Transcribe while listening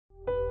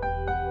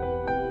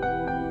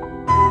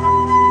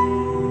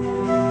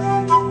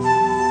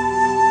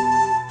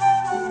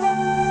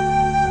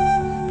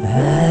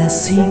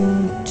blessing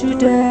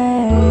today.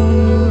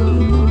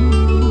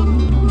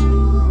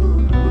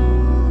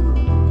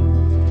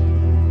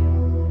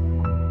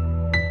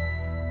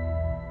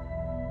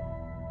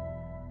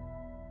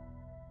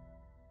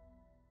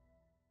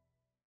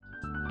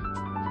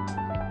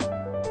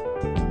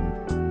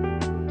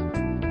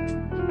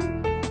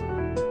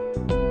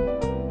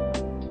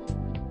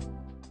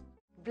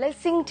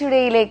 Blessing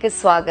ടുഡേയിലേക്ക്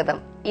സ്വാഗതം.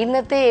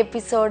 ഇന്നത്തെ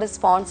episode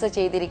sponsor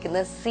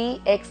ചെയ്തിരിക്കുന്നത്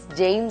𝐶𝐿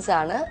ജെയിംസ്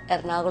ആണ്.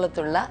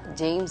 എറണാകുളത്തുള്ള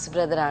ജെയിംസ്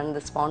ബ്രദറാണ്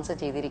ഇത് സ്പോൺസർ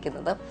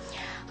ചെയ്തിരിക്കുന്നത്.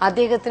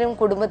 അദ്ദേഹത്തിനും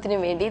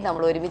കുടുംബത്തിനും വേണ്ടി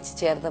നമ്മൾ ഒരുമിച്ച്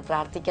ചേർന്ന്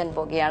പ്രാർത്ഥിക്കാൻ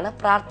പോകുകയാണ്.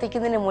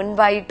 പ്രാർത്ഥിക്കുന്നതിന്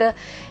മുൻപായിട്ട്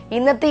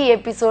ഇന്നത്തെ ഈ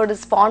എപ്പിസോഡ്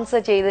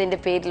സ്പോൺസർ ചെയ്തതിൻ്റെ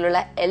പേരിലുള്ള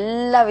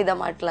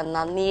എല്ലാവിധമായിട്ടുള്ള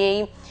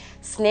നന്ദിയെയും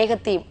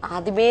സ്നേഹത്തെയും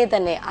ആദ്യമേ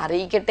തന്നെ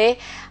അറിയിക്കട്ടെ.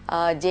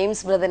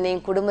 ജെയിംസ് ബ്രദറിനെയും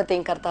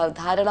കുടുംബത്തെയും കർത്താവ്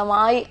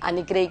ധാരാളമായി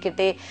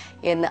അനുഗ്രഹിക്കട്ടെ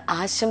എന്ന്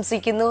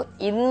ആശംസിക്കുന്നു.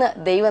 ഇന്ന്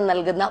ദൈവം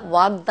നൽകുന്ന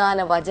വാഗ്ദാന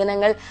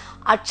വചനങ്ങൾ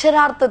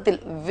അക്ഷരാർത്ഥത്തിൽ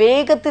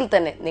വേഗത്തിൽ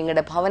തന്നെ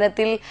നിങ്ങളുടെ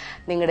ഭവനത്തിൽ,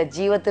 നിങ്ങളുടെ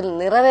ജീവിതത്തിൽ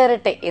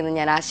നിറവേറട്ടെ എന്ന്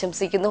ഞാൻ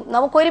ആശംസിക്കുന്നു.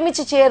 നമുക്ക്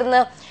ഒരുമിച്ച് ചേർന്ന്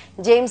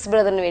ജെയിംസ്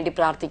ബ്രദറിന് വേണ്ടി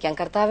പ്രാർത്ഥിക്കാം.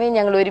 കർത്താവെ,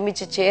 ഞങ്ങൾ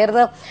ഒരുമിച്ച്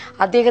ചേർന്ന്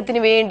അദ്ദേഹത്തിന്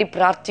വേണ്ടി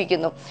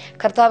പ്രാർത്ഥിക്കുന്നു.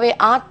 കർത്താവെ,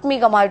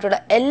 ആത്മീകമായിട്ടുള്ള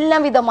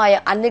എല്ലാവിധമായ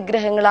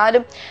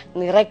അനുഗ്രഹങ്ങളാലും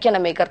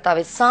നിറയ്ക്കണമേ.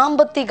 കർത്താവെ,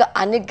 സാമ്പത്തിക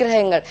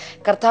അനുഗ്രഹങ്ങൾ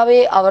കർത്താവെ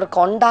അവർക്ക്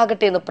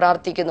ഉണ്ടാകട്ടെ എന്ന്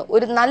പ്രാർത്ഥിക്കുന്നു.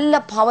 ഒരു നല്ല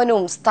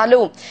ഭവനവും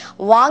സ്ഥലവും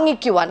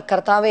വാങ്ങിക്കുവാൻ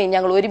കർത്താവെ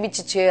ഞങ്ങൾ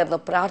ഒരുമിച്ച് ചേർന്ന്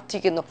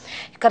പ്രാർത്ഥിക്കുന്നു.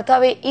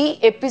 കർത്താവെ, ഈ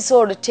എപ്പിസോഡ്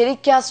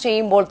ടെലികാസ്റ്റ്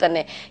ചെയ്യുമ്പോൾ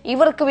തന്നെ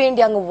ഇവർക്ക്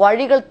വേണ്ടി അങ്ങ്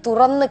വഴികൾ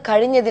തുറന്നു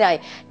കഴിഞ്ഞതിനായി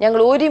ഞങ്ങൾ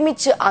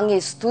ഒരുമിച്ച് അങ്ങേ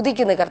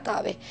സ്തുതിക്കുന്നു.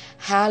 കർത്താവെ,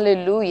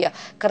 ഹല്ലേലൂയ.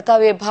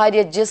 കർത്താവെ,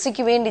 ഭാര്യ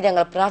ജെസ്സിക്ക് വേണ്ടി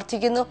ഞങ്ങൾ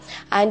പ്രാർത്ഥിക്കുന്നു.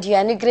 ആൻറ്റി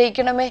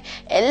അനുഗ്രഹിക്കണമേ,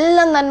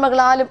 എല്ലാ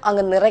നന്മകളാലും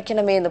അങ്ങ്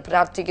നിറയ്ക്കണമേ എന്ന്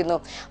പ്രാർത്ഥിക്കുന്നു.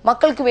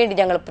 മക്കൾക്ക് വേണ്ടി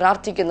ഞങ്ങൾ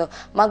പ്രാർത്ഥിക്കുന്നു.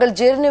 മകൾ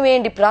ജെറിന്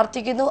വേണ്ടി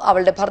പ്രാർത്ഥിക്കുന്നു.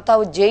 അവളുടെ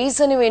ഭർത്താവ്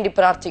ജെയ്സന് വേണ്ടി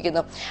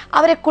പ്രാർത്ഥിക്കുന്നു.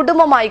 അവരെ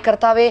കുടുംബമായി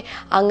കർത്താവെ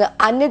അങ്ങ്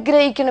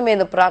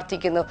അനുഗ്രഹിക്കണമെന്ന്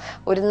പ്രാർത്ഥിക്കുന്നു.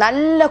 ഒരു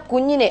നല്ല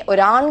കുഞ്ഞിനെ,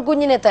 ഒരു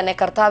ആൺകുഞ്ഞിനെ തന്നെ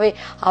കർത്താവെ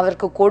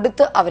അവർക്ക്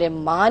കൊടുത്ത് അവരെ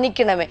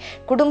മാനിക്കണമേ.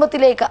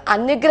 കുടുംബത്തിലേക്ക്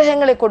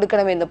അനുഗ്രഹങ്ങളെ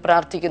കൊടുക്കണമെന്ന്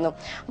പ്രാർത്ഥിക്കുന്നു.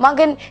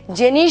 മകൻ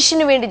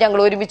ജനീഷിന് വേണ്ടി ഞങ്ങൾ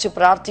ഒരുമിച്ച്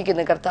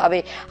പ്രാർത്ഥിക്കുന്നു. കർത്താവെ,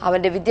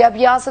 അവന്റെ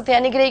വിദ്യാഭ്യാസത്തെ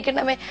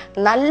അനുഗ്രഹിക്കണമേ.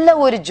 നല്ല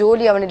ഒരു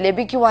ജോലി അവന്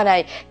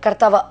ലഭിക്കുവാനായി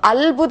കർത്താവ്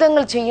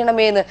അത്ഭുതങ്ങൾ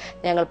ചെയ്യണമേ എന്ന്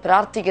ഞങ്ങൾ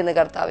പ്രാർത്ഥിക്കുന്നു.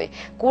 കർത്താവെ,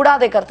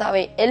 കൂടാതെ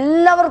കർത്താവെ,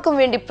 എല്ലാവർക്കും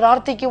വേണ്ടി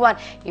പ്രാർത്ഥിക്കുവാൻ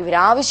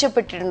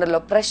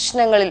ഇവരാവശ്യപ്പെട്ടിട്ടുണ്ടല്ലോ.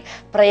 പ്രശ്നങ്ങളിൽ,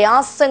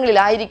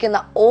 പ്രയാസങ്ങളിലായിരിക്കുന്ന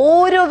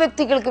ഓരോ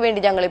വ്യക്തികൾക്ക് വേണ്ടി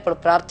ഞങ്ങൾ ഇപ്പോൾ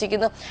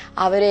പ്രാർത്ഥിക്കുന്നു.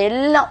 അവരെ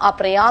എല്ലാം ആ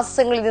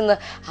പ്രയാസങ്ങളിൽ നിന്ന്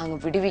അങ്ങ്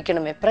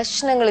വിടുവിക്കണമേ.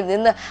 പ്രശ്നങ്ങളിൽ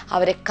നിന്ന്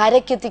അവരെ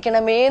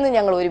കരക്കെത്തിക്കണമേ എന്ന്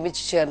ഞങ്ങൾ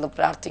ഒരുമിച്ച് ചേർന്ന്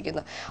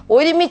പ്രാർത്ഥിക്കുന്നു.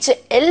 ഒരുമിച്ച്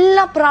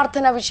എല്ലാ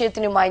പ്രാർത്ഥനാ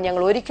വിഷയത്തിനുമായി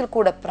ഞങ്ങൾ ഒരിക്കൽ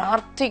കൂടെ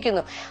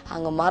പ്രാർത്ഥിക്കുന്നു.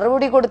 അങ്ങ്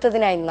മറുപടി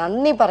കൊടുത്തതിനായി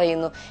നന്ദി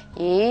പറയുന്നു.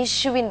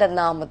 യേശുവിൻ്റെ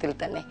നാമത്തിൽ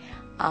തന്നെ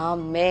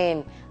ആമേൻ,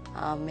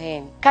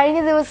 ആമേൻ. കഴിഞ്ഞ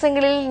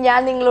ദിവസങ്ങളിൽ ഞാൻ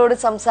നിങ്ങളോട്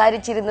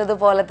സംസാരിച്ചിരുന്നത്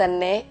പോലെ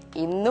തന്നെ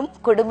ഇന്നും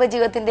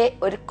കുടുംബജീവിതത്തിന്റെ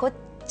ഒരു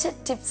കൊച്ചു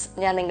ടിപ്സ്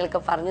ഞാൻ നിങ്ങൾക്ക്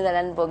പറഞ്ഞു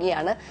തരാൻ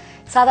പോകുകയാണ്.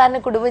 സാധാരണ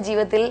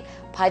കുടുംബജീവിതത്തിൽ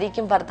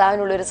ഭാര്യയ്ക്കും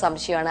ഭർത്താവിനുള്ളൊരു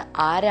സംശയമാണ്,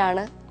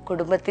 ആരാണ്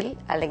കുടുംബത്തിൽ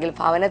അല്ലെങ്കിൽ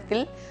ഭവനത്തിൽ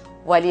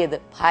വലിയത്,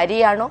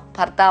 ഭാര്യയാണോ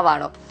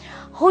ഭർത്താവാണോ?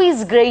 Who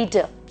is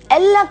greater?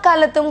 എല്ലാ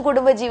കാലത്തും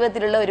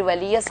കുടുംബജീവിതത്തിലുള്ള ഒരു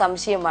വലിയ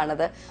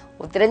സംശയമാണത്.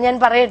 ഉത്തരം ഞാൻ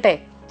പറയട്ടെ.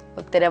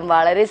 ഉത്തരം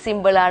വളരെ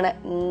സിമ്പിളാണ്.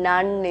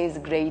 None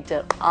is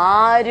greater.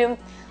 ആരും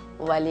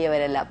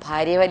വലിയവരല്ല.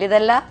 ഭാര്യ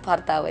വലുതല്ല,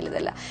 ഭർത്താവ്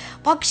വലുതല്ല.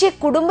 പക്ഷെ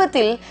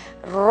കുടുംബത്തിൽ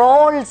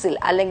റോൾസിൽ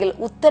അല്ലെങ്കിൽ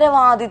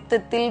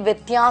ഉത്തരവാദിത്വത്തിൽ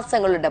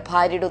വ്യത്യാസങ്ങളുണ്ട്.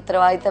 ഭാര്യയുടെ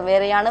ഉത്തരവാദിത്വം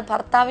വേറെയാണ്,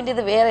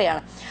 ഭർത്താവിൻ്റെത്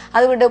വേറെയാണ്.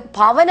 അതുകൊണ്ട്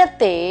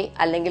ഭവനത്തെ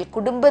അല്ലെങ്കിൽ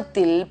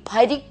കുടുംബത്തിൽ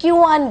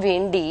ഭരിക്കുവാൻ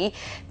വേണ്ടി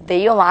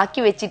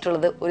ദൈവമാക്കി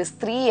വെച്ചിട്ടുള്ളത് ഒരു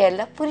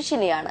സ്ത്രീയല്ല,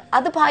 പുരുഷനെയാണ്.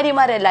 അത്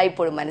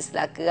ഭാര്യമാരെല്ലായ്പ്പോഴും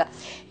മനസ്സിലാക്കുക.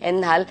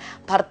 എന്നാൽ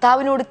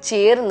ഭർത്താവിനോട്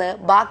ചേർന്ന്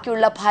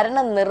ബാക്കിയുള്ള ഭരണ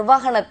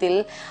നിർവഹണത്തിൽ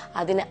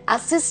അതിന്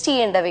അസിസ്റ്റ്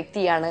ചെയ്യേണ്ട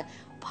വ്യക്തിയാണ്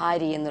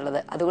ഭാര്യ എന്നുള്ളത്.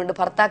 അതുകൊണ്ട്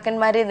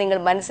ഭർത്താക്കന്മാരെ നിങ്ങൾ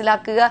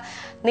മനസ്സിലാക്കുക,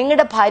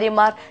 നിങ്ങളുടെ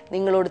ഭാര്യമാർ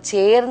നിങ്ങളോട്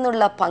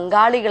ചേർന്നുള്ള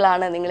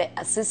പങ്കാളികളാണ്, നിങ്ങളെ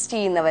അസിസ്റ്റ്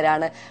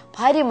ചെയ്യുന്നവരാണ്.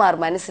 ഭാര്യമാർ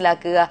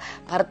മനസ്സിലാക്കുക,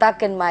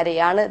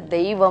 ഭർത്താക്കന്മാരെയാണ്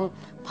ദൈവം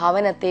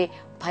ഭവനത്തെ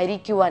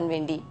ഭരിക്കുവാൻ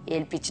വേണ്ടി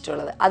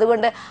ഏൽപ്പിച്ചിട്ടുള്ളത്.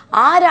 അതുകൊണ്ട്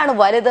ആരാണ്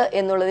വലുത്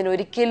എന്നുള്ളതിന്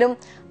ഒരിക്കലും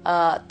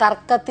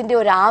തർക്കത്തിന്റെ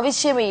ഒരു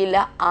ആവശ്യമേ ഇല്ല.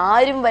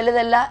 ആരും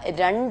വലുതല്ല,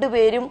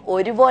 രണ്ടുപേരും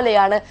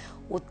ഒരുപോലെയാണ്.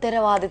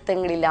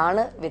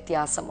 ഉത്തരവാദിത്തങ്ങളിലാണ്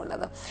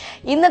വ്യത്യാസമുള്ളത്.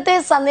 ഇന്നത്തെ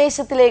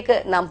സന്ദേശത്തിലേക്ക്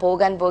നാം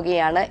പോകാൻ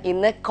പോകുകയാണ്.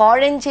 ഇന്ന്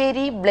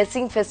കോഴഞ്ചേരി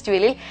ബ്ലെസ്സിംഗ്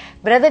ഫെസ്റ്റിവലിൽ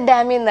ബ്രദർ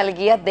ഡാമിയൻ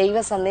നൽകിയ ദൈവ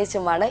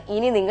സന്ദേശമാണ്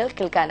ഇനി നിങ്ങൾ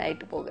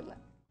കേൾക്കാനായിട്ട് പോകുന്നത്.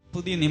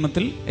 പുതിയ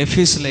നിയമത്തിൽ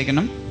എഫേസ്യ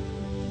ലേഖനം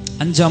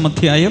 5-ാം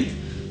അധ്യായം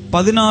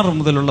 16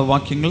 മുതലുള്ള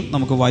വാക്യങ്ങൾ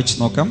നമുക്ക് വായിച്ചു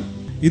നോക്കാം.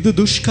 ഇത്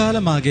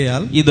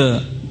ദുഷ്കാലമാകയാൽ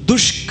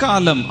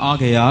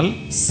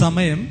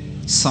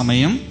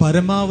സമയം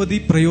പരമാവധി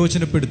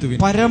പ്രയോജനപ്പെടുത്തുവിൻ.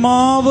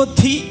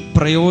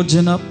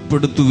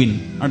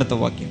 അടുത്ത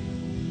വാക്യം,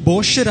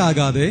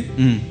 ബോഷരാകാതെ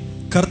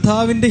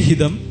കർത്താവിന്റെ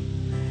ഹിതം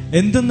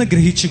എന്തെന്ന്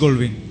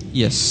ഗ്രഹിച്ചുകൊള്ളുവിൻ.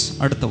 യെസ്,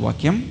 അടുത്ത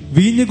വാക്യം,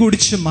 വീഞ്ഞു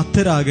കുടിച്ച്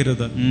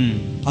മത്തരാകരുത്,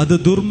 അത്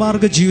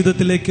ദുർമാർഗ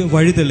ജീവിതത്തിലേക്ക്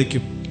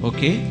വഴിതെളിക്കും.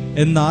 ഓക്കെ.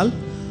 എന്നാൽ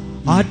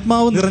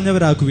ആത്മാവ്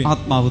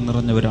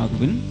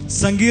നിറഞ്ഞവരാകുവിൻ.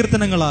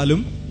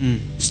 സങ്കീർത്തനങ്ങളാലും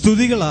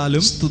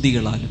സ്തുതികളാലും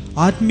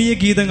ആത്മീയ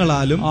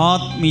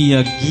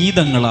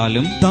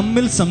ഗീതങ്ങളാലും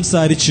തമ്മിൽ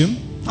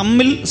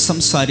തമ്മിൽ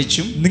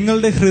സംസാരിച്ചും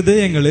നിങ്ങളുടെ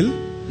ഹൃദയങ്ങളിൽ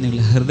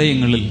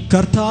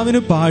കർത്താവിന്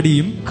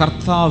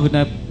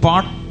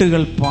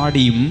പാട്ടുകൾ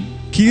പാടിയും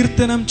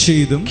കീർത്തനം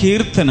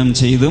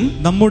ചെയ്തും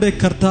നമ്മുടെ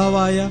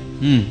കർത്താവായ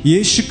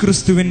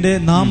യേശുക്രിസ്തുവിന്റെ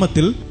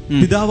നാമത്തിൽ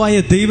പിതാവായ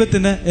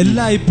ദൈവത്തിന്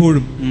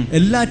എല്ലായ്പ്പോഴും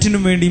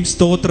എല്ലാറ്റിനും വേണ്ടിയും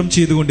സ്തോത്രം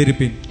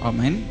ചെയ്തുകൊണ്ടിരിപ്പിൻ.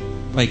 ആമേൻ.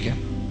 വായിക്കാം.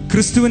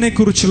 ക്രിസ്തുവിനെ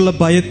കുറിച്ചുള്ള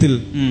ഭയത്തിൽ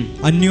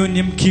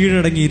അന്യോന്യം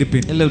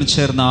കീഴടങ്ങിയിരിപ്പിൻ. എല്ലാവരും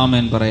ചേർന്ന്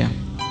ആമേൻ പറയാം.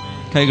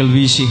 കൈകൾ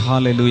വീശി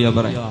ഹല്ലേലൂയ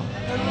പറയാം.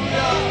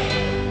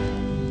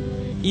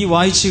 ഈ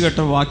വായിച്ചു കേട്ട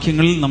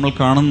വാക്യങ്ങളിൽ നമ്മൾ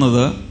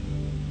കാണുന്നത്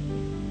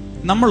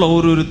നമ്മൾ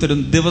ഓരോരുത്തരും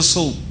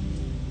ദിവസവും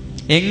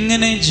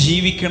എങ്ങനെ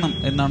ജീവിക്കണം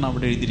എന്നാണ്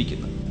അവിടെ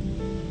എഴുതിയിരിക്കുന്നത്.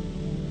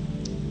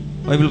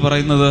 ബൈബിൾ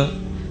പറയുന്നത്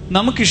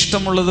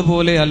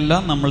നമുക്കിഷ്ടമുള്ളതുപോലെ അല്ല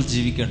നമ്മൾ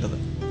ജീവിക്കേണ്ടത്.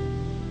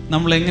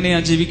 നമ്മൾ എങ്ങനെയാ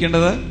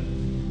ജീവിക്കേണ്ടത്?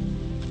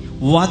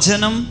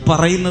 വചനം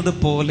പറയുന്നത്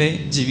പോലെ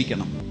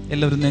ജീവിക്കണം.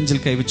 എല്ലാവരും നെഞ്ചിൽ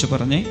കൈവച്ച്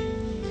പറഞ്ഞേ,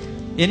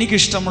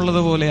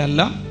 എനിക്കിഷ്ടമുള്ളതുപോലെ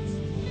അല്ല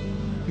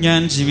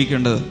ഞാൻ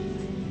ജീവിക്കേണ്ടത്.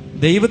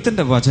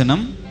 ദൈവത്തിൻ്റെ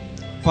വചനം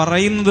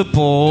പറയുന്നത്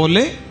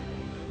പോലെ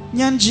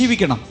ഞാൻ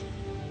ജീവിക്കണം.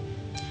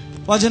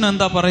 വചനം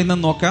എന്താ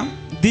പറയുന്നത് നോക്കാം.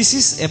 This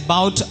is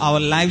about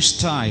our life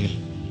style,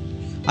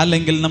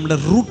 അല്ലെങ്കിൽ നമ്മുടെ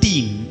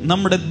റൂട്ടീൻ,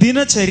 നമ്മുടെ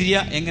ദിനചര്യ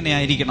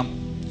എങ്ങനെയായിരിക്കണം,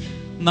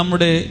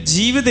 നമ്മുടെ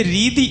ജീവിത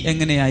രീതി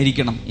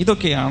എങ്ങനെയായിരിക്കണം.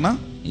 ഇതൊക്കെയാണ്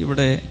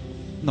ഇവിടെ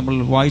നമ്മൾ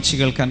വായിച്ചു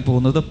കേൾക്കാൻ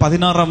പോകുന്നത്.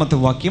 16-ാമത്തെ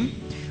വാക്യം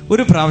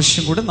ഒരു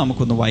പ്രാവശ്യം കൂടെ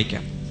നമുക്കൊന്ന്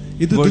വായിക്കാം.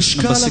 ഇത്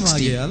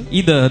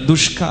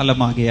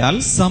ദുഷ്കാലമാകയാൽ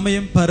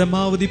സമയം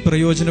പരമാവധി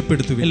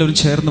പ്രയോജനപ്പെടുത്തുവിൻ. എല്ലാവരും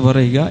ചേർന്ന്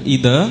പറയുക,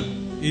 ഇത്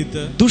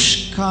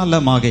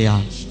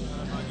ദുഷ്കാലമാകയാൽ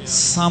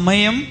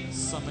സമയം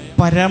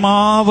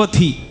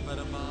പരമാവധി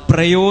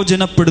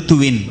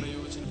പ്രയോജനപ്പെടുത്തുവിൻ.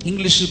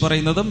 ഇംഗ്ലീഷിൽ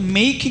പറയുന്നത്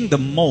making the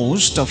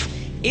most of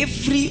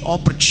every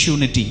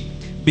opportunity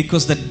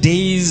because the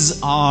days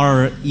R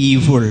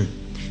evil.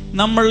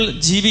 നമ്മൾ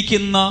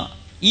ജീവിക്കുന്ന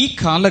ഈ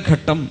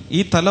കാലഘട്ടം, ഈ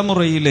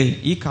തലമുറയിലെ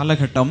ഈ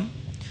കാലഘട്ടം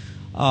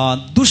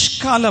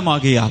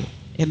ദുഷ്കാലമാകയാൽ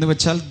എന്ന്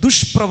വെച്ചാൽ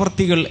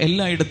ദുഷ്പ്രവർത്തികൾ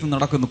എല്ലായിടത്തും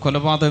നടക്കുന്നു.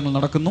 കൊലപാതകങ്ങൾ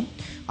നടക്കുന്നു,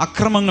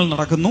 അക്രമങ്ങൾ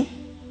നടക്കുന്നു,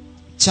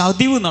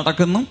 ചതിവ്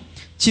നടക്കുന്നു,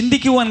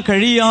 ചിന്തിക്കുവാൻ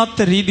കഴിയാത്ത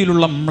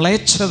രീതിയിലുള്ള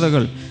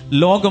മ്ലേച്ഛതകൾ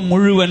ലോകം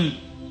മുഴുവൻ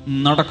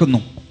നടക്കുന്നു.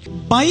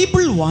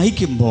 ബൈബിൾ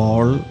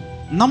വായിക്കുമ്പോൾ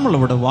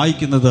നമ്മളിവിടെ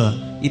വായിക്കുന്നത്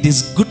it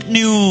is good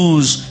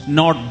news,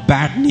 not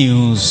bad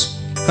news.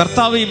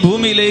 കർത്താവ് ഈ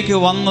ഭൂമിയിലേക്ക്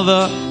വന്നത്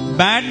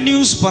ബാഡ്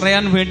ന്യൂസ്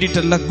പറയാൻ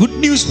വേണ്ടിയിട്ടല്ല, ഗുഡ്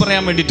ന്യൂസ്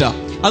പറയാൻ വേണ്ടിയിട്ടാണ്.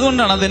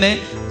 അതുകൊണ്ടാണ് അതിനെ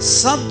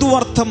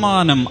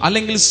സദ്വർത്തമാനം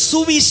അല്ലെങ്കിൽ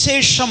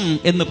സുവിശേഷം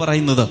എന്ന്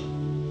പറയുന്നത്.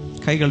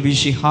 കൈകൾ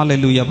വീശി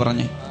ഹല്ലേലൂയ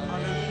പറഞ്ഞേ.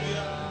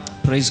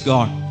 Praise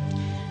God.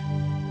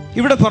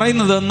 ഇവിടെ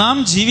പറയുന്നത് നാം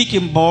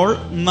ജീവിക്കുമ്പോൾ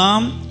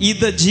നാം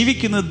ഇത്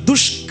ജീവിക്കുന്നത്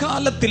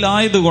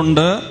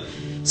ദുഷ്കാലത്തിലായതുകൊണ്ട്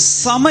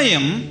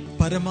സമയം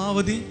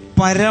പരമാവധി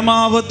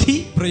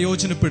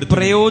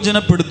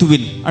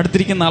പ്രയോജനപ്പെടുത്തുവിൻ.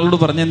 അടുത്തിരിക്കുന്ന ആളോട്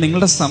പറഞ്ഞ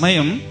നിങ്ങളുടെ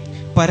സമയം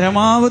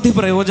പരമാവധി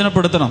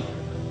പ്രയോജനപ്പെടുത്തണം.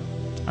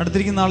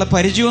 അടുത്തിരിക്കുന്ന ആളെ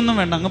പരിചയമൊന്നും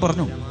വേണ്ട, അങ്ങ്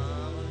പറഞ്ഞു.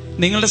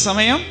 നിങ്ങളുടെ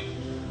സമയം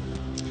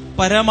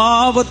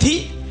പരമാവധി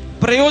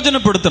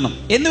പ്രയോജനപ്പെടുത്തണം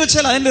എന്ന്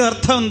വെച്ചാൽ അതിന്റെ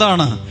അർത്ഥം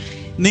എന്താണ്?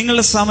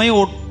 നിങ്ങളുടെ സമയം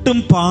ഒട്ടും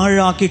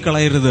പാഴാക്കി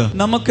കളയരുത്.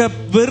 നമുക്ക്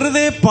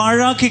വെറുതെ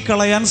പാഴാക്കി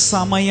കളയാൻ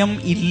സമയം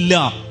ഇല്ല.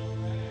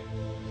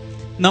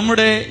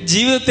 നമ്മുടെ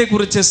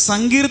ജീവിതത്തെക്കുറിച്ച്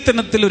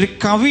സങ്കീർത്തനത്തിൽ ഒരു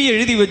കവി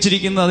എഴുതി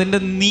വച്ചിരിക്കുന്നത് അതിന്റെ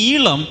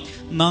നീളം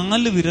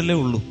 4 വിരലേ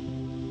ഉള്ളൂ.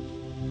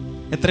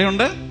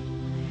 എത്രയുണ്ട്?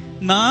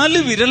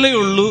 4 വിരലേ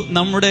ഉള്ളൂ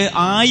നമ്മുടെ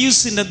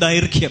ആയുസ്സിന്റെ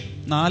ദൈർഘ്യം.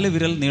 4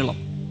 വിരൽ നീളം.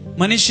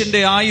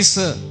 മനുഷ്യന്റെ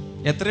ആയുസ്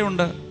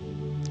എത്രയുണ്ട്?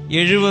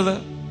 70,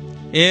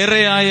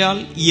 ഏറെയായാൽ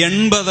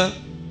 80.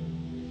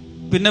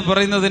 പിന്നെ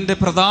പറയുന്നതിന്റെ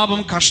പ്രതാപം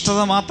കഷ്ടത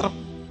മാത്രം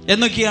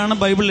എന്നൊക്കെയാണ്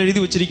ബൈബിൾ എഴുതി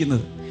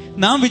വച്ചിരിക്കുന്നത്.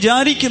 നാം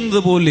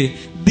വിചാരിക്കുന്നത് പോലെ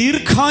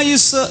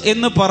ദീർഘായുസ്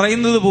എന്ന്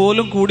പറയുന്നത്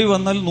പോലും കൂടി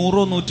വന്നാൽ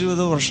 100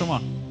 120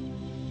 വർഷമാണ്.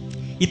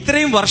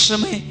 ഇത്രയും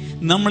വർഷമേ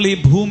നമ്മൾ ഈ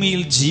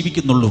ഭൂമിയിൽ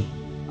ജീവിക്കുന്നുള്ളൂ.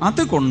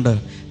 അതുകൊണ്ട്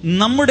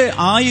നമ്മുടെ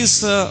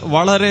ആയുസ്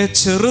വളരെ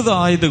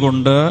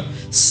ചെറുതായതുകൊണ്ട്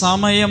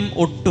സമയം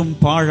ഒട്ടും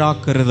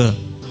പാഴാക്കരുത്.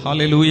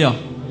 ഹല്ലേലൂയ.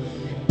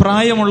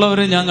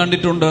 പ്രായമുള്ളവരെ ഞാൻ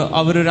കണ്ടിട്ടുണ്ട്,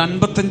 അവരൊരു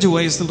 55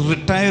 വയസ്സിൽ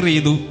റിട്ടയർ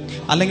ചെയ്തു,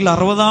 അല്ലെങ്കിൽ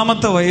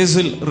 60-ാമത്തെ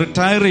വയസ്സിൽ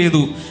റിട്ടയർ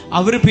ചെയ്തു.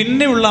 അവർ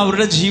പിന്നെയുള്ള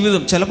അവരുടെ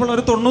ജീവിതം ചിലപ്പോൾ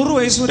അവർ 90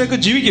 വയസ്സ് വരെയൊക്കെ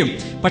ജീവിക്കും.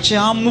 പക്ഷെ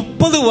ആ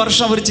 30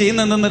 വർഷം അവർ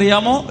ചെയ്യുന്നത്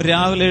എന്തെന്നറിയാമോ?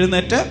 രാവിലെ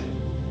എഴുന്നേറ്റ്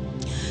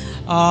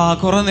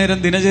കുറെ നേരം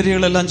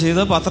ദിനചര്യകളെല്ലാം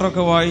ചെയ്ത്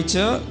പത്രമൊക്കെ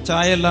വായിച്ച്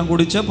ചായ എല്ലാം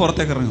കുടിച്ച്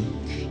പുറത്തേക്ക് ഇറങ്ങും.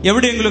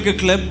 എവിടെയെങ്കിലുമൊക്കെ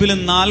ക്ലബിലും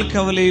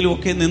നാൽക്കവലയിലും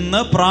ഒക്കെ നിന്ന്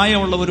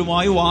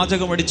പ്രായമുള്ളവരുമായി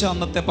വാചകമടിച്ച്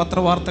അന്നത്തെ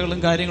പത്രവാർത്തകളും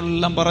കാര്യങ്ങളും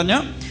എല്ലാം പറഞ്ഞ്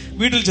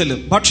വീട്ടിൽ ചെല്ലും.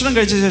 ഭക്ഷണം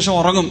കഴിച്ച ശേഷം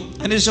ഉറങ്ങും.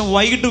 അതിനുശേഷം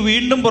വൈകിട്ട്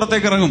വീണ്ടും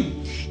പുറത്തേക്ക് ഇറങ്ങും.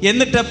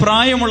 എന്നിട്ട്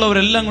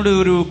പ്രായമുള്ളവരെല്ലാം കൂടി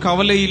ഒരു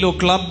കവലയിലോ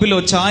ക്ലബിലോ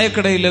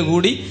ചായക്കടയിലോ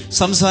കൂടി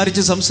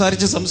സംസാരിച്ച്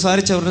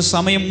അവരുടെ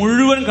സമയം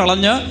മുഴുവൻ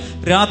കളഞ്ഞ്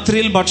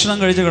രാത്രിയിൽ ഭക്ഷണം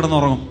കഴിച്ച്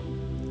കിടന്നുറങ്ങും.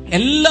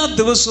 എല്ലാ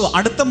ദിവസവും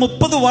അടുത്ത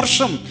 30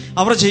 വർഷം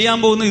അവർ ചെയ്യാൻ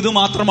പോകുന്നത് ഇത്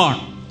മാത്രമാണ്.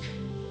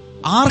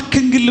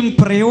 ആർക്കെങ്കിലും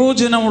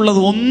പ്രയോജനമുള്ളത്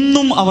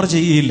ഒന്നും അവർ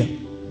ചെയ്യില്ല.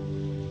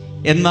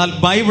 എന്നാൽ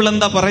ബൈബിൾ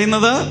എന്താ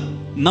പറയുന്നത്?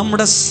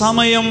 നമ്മുടെ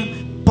സമയം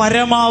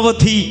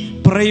പരമാവധി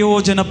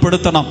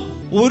പ്രയോജനപ്പെടുത്തണം.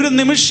 ഒരു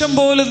നിമിഷം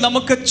പോലും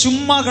നമുക്ക്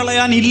ചുമ്മാ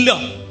കളയാനില്ല.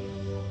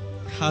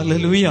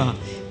 ഹല്ലേലൂയ.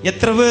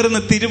 എത്ര പേർന്ന്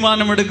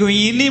തീരുമാനമെടുക്കും,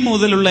 ഇനി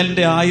മുതലുള്ള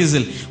എൻ്റെ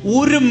ആയുസിൽ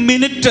 1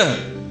 മിനിറ്റ്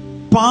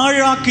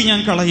പാഴാക്കി ഞാൻ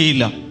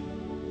കളയില്ല.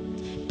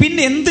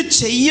 പിന്നെ എന്ത്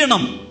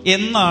ചെയ്യണം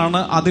എന്നാണ്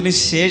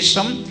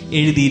അതിനുശേഷം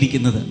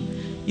എഴുതിയിരിക്കുന്നത്.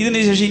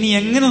 ഇതിനുശേഷം ഇനി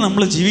എങ്ങനെ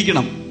നമ്മൾ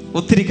ജീവിക്കണം,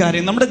 ഒത്തിരി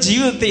കാര്യം, നമ്മുടെ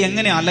ജീവിതത്തെ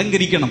എങ്ങനെ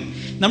അലങ്കരിക്കണം,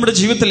 നമ്മുടെ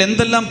ജീവിതത്തിൽ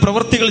എന്തെല്ലാം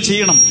പ്രവൃത്തികൾ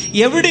ചെയ്യണം,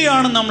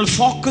 എവിടെയാണ് നമ്മൾ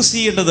ഫോക്കസ്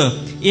ചെയ്യേണ്ടത്,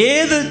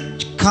 ഏത്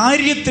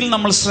കാര്യത്തിൽ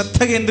നമ്മൾ ശ്രദ്ധ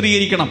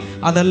കേന്ദ്രീകരിക്കണം,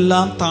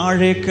 അതെല്ലാം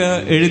താഴേക്ക്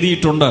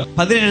എഴുതിയിട്ടുണ്ട്.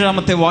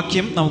 17ാമത്തെ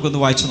വാക്യം നമുക്കൊന്ന്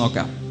വായിച്ചു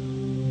നോക്കാം.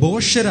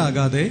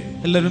 ഭോഷരാകാതെ,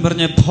 എല്ലാവരും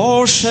പറഞ്ഞ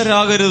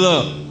ഭോഷരാകരുത്.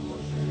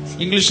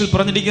 ഇംഗ്ലീഷിൽ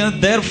പറഞ്ഞിരിക്കുന്നത്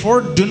therefore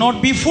do not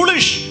be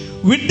foolish.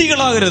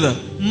 വിഡ്ഢികളാകരുത്,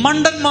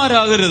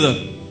 മണ്ടന്മാരാകരുത്,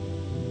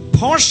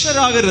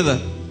 ഭോഷരാകരുത്.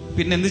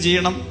 പിന്നെ എന്ത്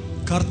ചെയ്യണം?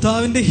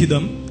 കർത്താവിന്റെ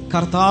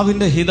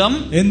ഹിതം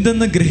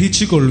എന്തെന്ന്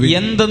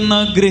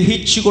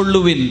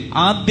ഗ്രഹിച്ചുകൊള്ളുവിൻ.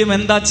 ആദ്യം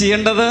എന്താ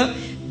ചെയ്യേണ്ടത്?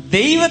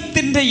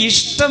 ദൈവത്തിന്റെ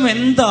ഇഷ്ടം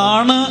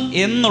എന്താണ്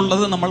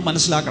എന്നുള്ളത് നമ്മൾ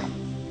മനസ്സിലാക്കണം.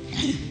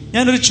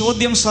 ഞാനൊരു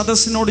ചോദ്യം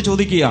സദസ്സിനോട്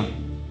ചോദിക്കുകയാണ്.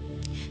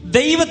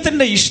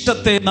 ദൈവത്തിന്റെ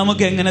ഇഷ്ടത്തെ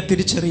നമുക്ക് എങ്ങനെ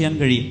തിരിച്ചറിയാൻ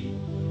കഴിയും?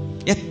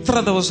 എത്ര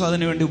ദിവസം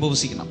അതിനു വേണ്ടി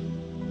ഉപവസിക്കണം?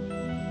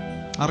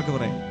 ആർക്ക്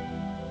പറയാം?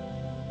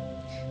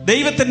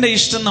 ദൈവത്തിന്റെ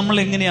ഇഷ്ടം നമ്മൾ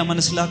എങ്ങനെയാ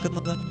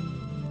മനസ്സിലാക്കുന്നത്?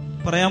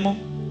 പറയാമോ?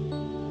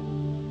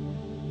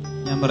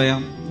 ഞാൻ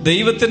പറയാം.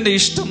 ദൈവത്തിന്റെ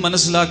ഇഷ്ടം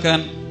മനസ്സിലാക്കാൻ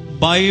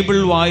ബൈബിൾ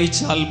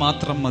വായിച്ചാൽ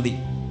മാത്രം മതി.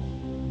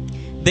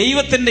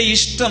 ദൈവത്തിന്റെ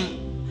ഇഷ്ടം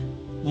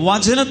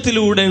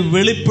വചനത്തിലൂടെ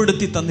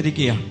വെളിപ്പെടുത്തി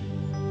തന്നിരിക്കുകയാണ്.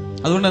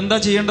 അതുകൊണ്ട് എന്താ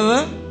ചെയ്യേണ്ടത്?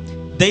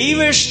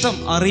 ദൈവേഷ്ടം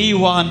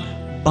അറിയുവാൻ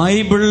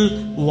ബൈബിൾ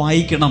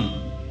വായിക്കണം.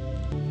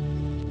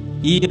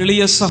 ഈ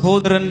എളിയ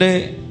സഹോദരന്റെ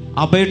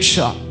അപേക്ഷ,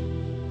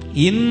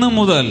 ഇന്ന്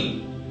മുതൽ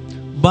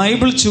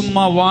ബൈബിൾ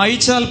ചുമ്മാ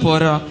വായിച്ചാൽ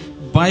പോരാ,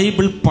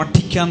 ബൈബിൾ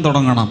പഠിക്കാൻ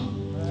തുടങ്ങണം.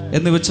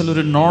 എന്ന് വെച്ചാൽ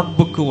ഒരു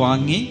നോട്ട്ബുക്ക്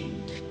വാങ്ങി,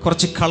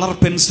 കുറച്ച് കളർ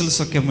പെൻസിൽസ്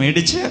ഒക്കെ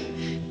മേടിച്ച്,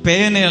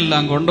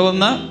 പേനയെല്ലാം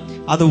കൊണ്ടുവന്ന്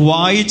അത്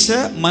വായിച്ച്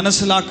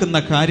മനസ്സിലാക്കുന്ന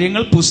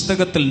കാര്യങ്ങൾ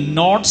പുസ്തകത്തിൽ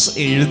നോട്ട്സ്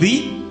എഴുതി.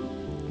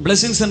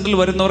 ബ്ലെസ്സിങ് സെന്ററിൽ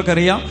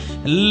വരുന്നവർക്കറിയാം,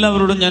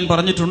 എല്ലാവരോടും ഞാൻ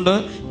പറഞ്ഞിട്ടുണ്ട്,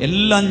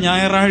 എല്ലാ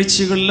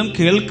ഞായറാഴ്ചകളിലും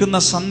കേൾക്കുന്ന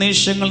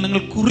സന്ദേശങ്ങൾ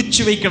നിങ്ങൾ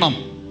കുറിച്ചു വയ്ക്കണം,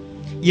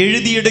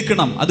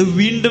 എഴുതിയെടുക്കണം. അത്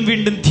വീണ്ടും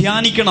വീണ്ടും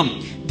ധ്യാനിക്കണം.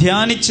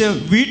 ധ്യാനിച്ച്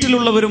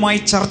വീട്ടിലുള്ളവരുമായി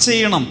ചർച്ച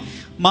ചെയ്യണം.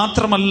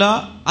 മാത്രമല്ല,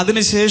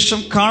 അതിനുശേഷം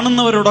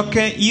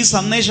കാണുന്നവരോടൊക്കെ ഈ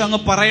സന്ദേശം അങ്ങ്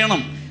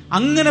പറയണം.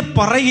 അങ്ങനെ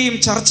പറയുകയും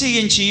ചർച്ച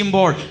ചെയ്യുകയും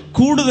ചെയ്യുമ്പോൾ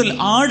കൂടുതൽ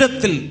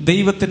ആഴത്തിൽ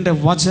ദൈവത്തിന്റെ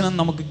വചനം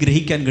നമുക്ക്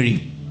ഗ്രഹിക്കാൻ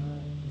കഴിയും.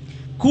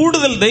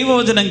 കൂടുതൽ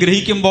ദൈവവചനം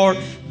ഗ്രഹിക്കുമ്പോൾ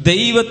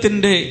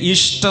ദൈവത്തിന്റെ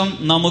ഇഷ്ടം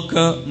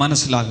നമുക്ക്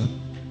മനസ്സിലാകും.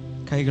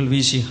 കൈകൾ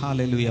വീശി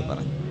ഹല്ലേലൂയ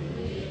പറഞ്ഞു.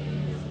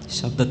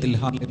 ശബ്ദത്തിൽ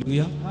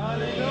ഹല്ലേലൂയ.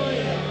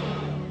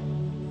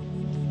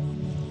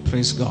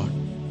 Praise God.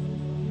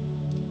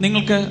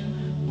 നിങ്ങൾക്ക്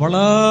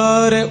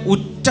വളരെ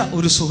ഉറ്റ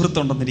ഒരു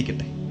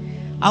സുഹൃത്തുണ്ടെന്നിരിക്കട്ടെ.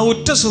 ആ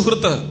ഉറ്റ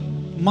സുഹൃത്ത്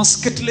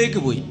മസ്കറ്റിലേക്ക്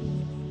പോയി,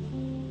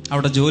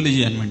 അവിടെ ജോലി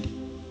ചെയ്യാൻ വേണ്ടി.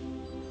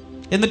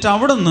 എന്നിട്ട്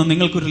അവിടെ നിന്ന്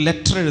നിങ്ങൾക്കൊരു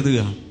ലെറ്റർ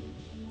എഴുതുകയാണ്.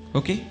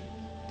 ഓക്കെ,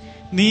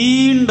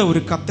 നീണ്ട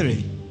ഒരു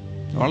കത്തെഴുതി,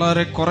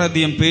 വളരെ കുറേ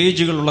അധികം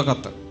പേജുകളുള്ള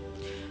കത്ത്.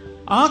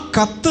 ആ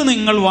കത്ത്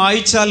നിങ്ങൾ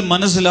വായിച്ചാൽ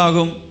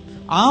മനസ്സിലാകും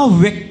ആ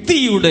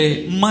വ്യക്തിയുടെ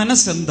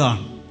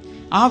മനസ്സെന്താണ്,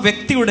 ആ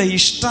വ്യക്തിയുടെ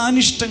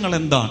ഇഷ്ടാനിഷ്ടങ്ങൾ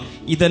എന്താണ്.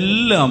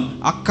 ഇതെല്ലാം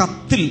ആ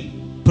കത്തിൽ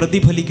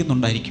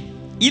പ്രതിഫലിക്കുന്നുണ്ടായിരിക്കും.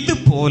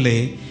 ഇതുപോലെ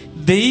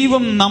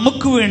ദൈവം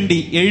നമുക്ക് വേണ്ടി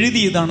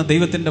എഴുതിയതാണ്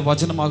ദൈവത്തിന്റെ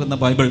വചനമാകുന്ന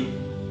ബൈബിൾ.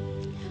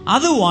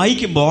 അത്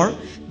വായിക്കുമ്പോൾ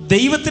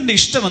ദൈവത്തിന്റെ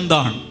ഇഷ്ടം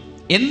എന്താണ്,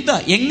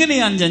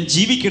 എങ്ങനെയാണ് ഞാൻ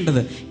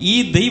ജീവിക്കേണ്ടത്, ഈ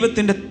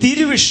ദൈവത്തിന്റെ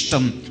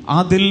തിരുവിഷ്ടം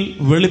അതിൽ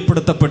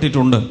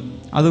വെളിപ്പെടുത്തപ്പെട്ടിട്ടുണ്ട്.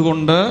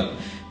 അതുകൊണ്ട്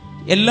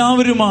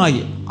എല്ലാവരുമായി,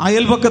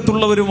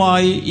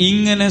 അയൽപക്കത്തുള്ളവരുമായി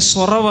ഇങ്ങനെ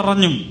സൊറ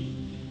പറഞ്ഞും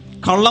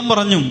കള്ളം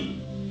പറഞ്ഞും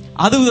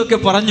അതും ഇതൊക്കെ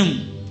പറഞ്ഞും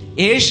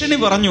ഏഷണി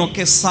പറഞ്ഞും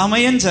ഒക്കെ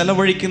സമയം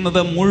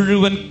ചെലവഴിക്കുന്നത്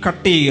മുഴുവൻ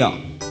കട്ട് ചെയ്യുക.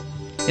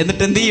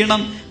 എന്നിട്ട് എന്ത്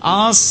ചെയ്യണം? ആ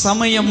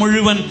സമയം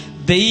മുഴുവൻ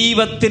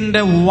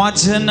ദൈവത്തിന്റെ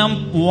വചനം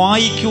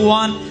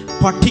വായിക്കുവാൻ,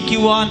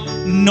 പഠിക്കുവാൻ,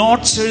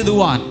 നോട്ട്സ്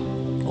എഴുതുവാൻ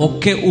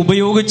ഒക്കെ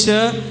ഉപയോഗിച്ച്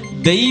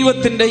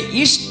ദൈവത്തിന്റെ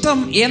ഇഷ്ടം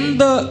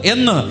എന്ത്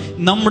എന്ന്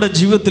നമ്മുടെ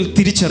ജീവിതത്തിൽ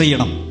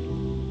തിരിച്ചറിയണം.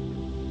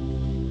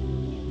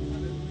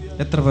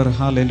 എത്ര പേർ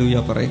ഹല്ലേലൂയ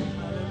പറയും?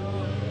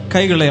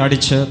 കൈകളെ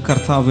അടിച്ച്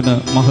കർത്താവിന്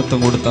മഹത്വം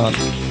കൊടുത്താൽ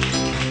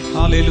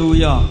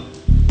ഹല്ലേലൂയ.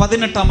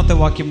 18ാമത്തെ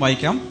വാക്യം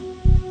വായിക്കാം.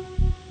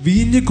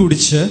 വീഞ്ഞു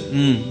കുടിച്ച്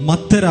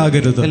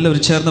മത്തരാകരുത്.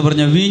 എല്ലാവരും ചേർന്ന്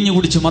പറഞ്ഞ, വീഞ്ഞു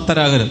കുടിച്ച്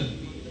മത്തരാകരുത്.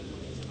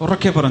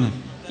 ഉറക്കെ പറഞ്ഞു.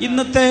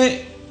 ഇന്നത്തെ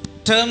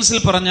ടേംസിൽ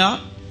പറഞ്ഞ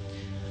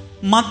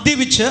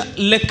മദ്യപിച്ച്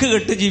ലക്ക്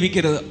കെട്ട്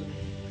ജീവിക്കരുത്,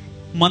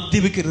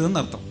 മദ്യപിക്കരുത്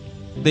എന്നർത്ഥം.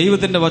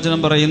 ദൈവത്തിന്റെ വചനം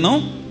പറയുന്നു,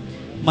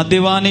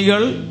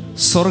 മദ്യപാനികൾ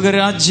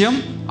സ്വർഗരാജ്യം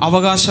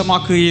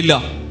അവകാശമാക്കുകയില്ല.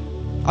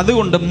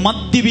 അതുകൊണ്ട്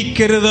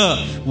മദ്യപിക്കരുത്.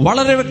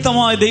 വളരെ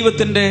വ്യക്തമായി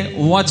ദൈവത്തിന്റെ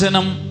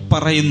വചനം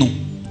പറയുന്നു.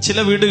 ചില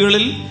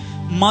വീടുകളിൽ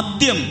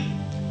മദ്യം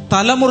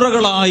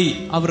തലമുറകളായി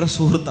അവരുടെ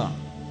സുഹൃത്താണ്.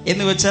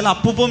 എന്ന് വെച്ചാൽ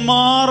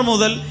അപ്പൂപ്പന്മാർ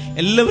മുതൽ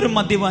എല്ലാവരും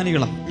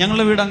മദ്യപാനികളാണ്.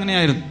 ഞങ്ങളുടെ വീട്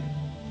അങ്ങനെയായിരുന്നു.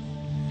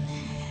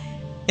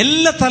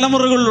 എല്ലാ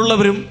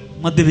തലമുറകളിലുള്ളവരും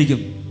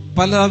മദ്യപിക്കും.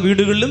 പല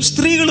വീടുകളിലും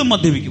സ്ത്രീകളും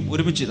മദ്യപിക്കും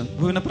ഒരുമിച്ചിരുന്നു.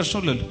 അപ്പൊ പിന്നെ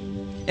പ്രശ്നമില്ലല്ലോ,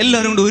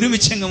 എല്ലാവരും കൂടി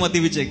ഒരുമിച്ചങ്ങ്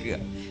മദ്യപിച്ചേക്കുക.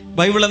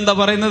 ബൈബിൾ എന്താ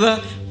പറയുന്നത്?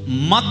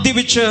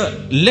 മദ്യപിച്ച്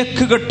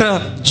ലക്കുകെട്ട്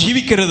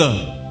ജീവിക്കരുത്.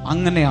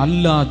 അങ്ങനെ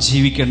അല്ല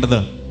ജീവിക്കേണ്ടത്.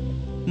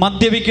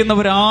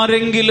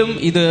 മദ്യപിക്കുന്നവരാരെങ്കിലും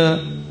ഇത്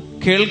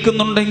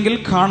കേൾക്കുന്നുണ്ടെങ്കിൽ,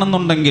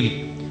 കാണുന്നുണ്ടെങ്കിൽ,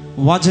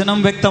 വചനം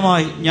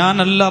വ്യക്തമായി,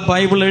 ഞാനല്ല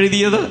ബൈബിൾ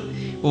എഴുതിയത്,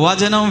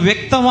 വചനം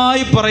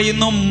വ്യക്തമായി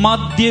പറയുന്നു,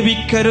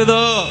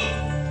 മദ്യപിക്കരുത്.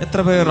 എത്ര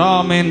പേർ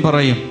ആമേൻ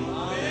പറയും?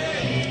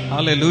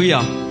 ഹല്ലേലൂയ.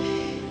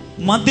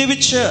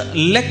 മദ്യപിച്ച്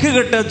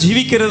ലക്കുകെട്ട്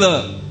ജീവിക്കരുത്.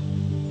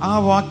 ആ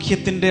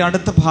വാക്യത്തിന്റെ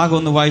അടുത്ത ഭാഗം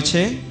ഒന്ന്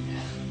വായിച്ചേ.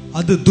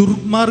 അത്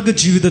ദുർമാർഗ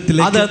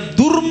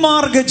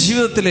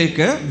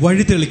ജീവിതത്തിലേക്ക്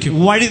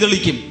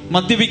വഴിതെളിക്കും.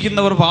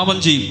 മദ്യപിക്കുന്നവർ പാപം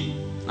ചെയ്യും.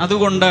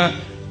 അതുകൊണ്ട്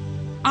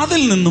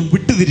അതിൽ നിന്നും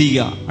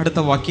വിട്ടുതിരിയുക. അടുത്ത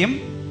വാക്യം,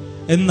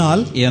 എന്നാൽ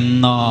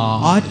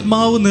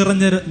ആത്മാവ്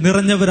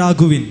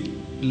നിറഞ്ഞവരാകുവിൻ.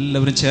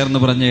 എല്ലാവരും ചേർന്ന്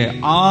പറഞ്ഞേ,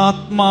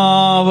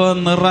 ആത്മാവ്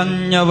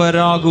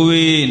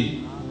നിറഞ്ഞവരാകുവിൻ.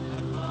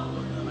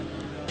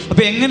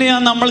 അപ്പൊ എങ്ങനെയാ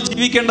നമ്മൾ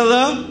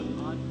ജീവിക്കേണ്ടത്?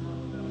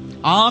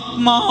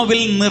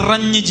 ആത്മാവിൽ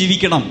നിറഞ്ഞു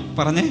ജീവിക്കണം.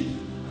 പറഞ്ഞേ,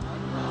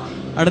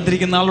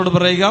 അടുത്തിരിക്കുന്ന ആളോട്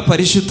പറയുക,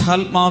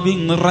 പരിശുദ്ധാത്മാവിൽ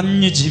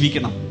നിറഞ്ഞു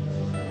ജീവിക്കണം.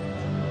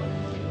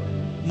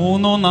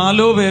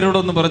 3-4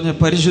 പേരോടൊന്ന് പറഞ്ഞ്,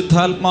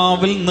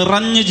 പരിശുദ്ധാത്മാവിൽ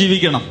നിറഞ്ഞു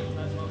ജീവിക്കണം.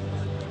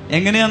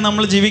 എങ്ങനെയാ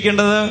നമ്മൾ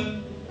ജീവിക്കേണ്ടത്?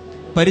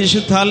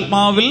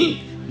 പരിശുദ്ധാത്മാവിൽ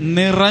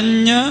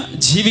നിറഞ്ഞ്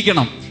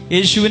ജീവിക്കണം.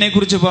 യേശുവിനെ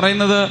കുറിച്ച്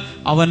പറയുന്നത്,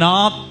 അവൻ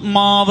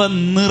ആത്മാവ്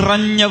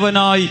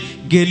നിറഞ്ഞവനായി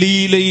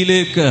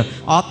ഗലീലയിലേക്ക്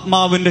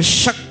ആത്മാവിന്റെ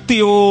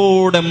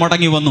ശക്തിയോടെ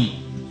മടങ്ങി വന്നു.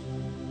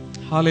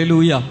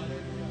 ഹല്ലേലൂയ.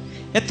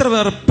 എത്ര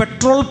പേർ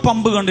പെട്രോൾ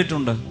പമ്പ്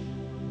കണ്ടിട്ടുണ്ട്?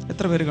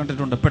 എത്ര പേര്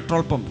കണ്ടിട്ടുണ്ട്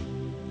പെട്രോൾ പമ്പ്?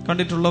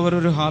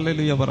 കണ്ടിട്ടുള്ളവരൊരു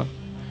ഹല്ലേലൂയ പറ.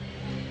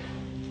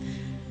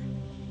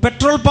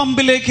 പെട്രോൾ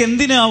പമ്പിലേക്ക്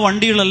എന്തിനാ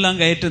വണ്ടികളെല്ലാം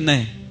കയറ്റുന്നേ?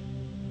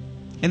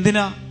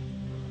 എന്തിനാ?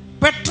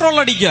 പെട്രോൾ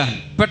അടിക്കാൻ,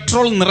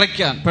 പെട്രോൾ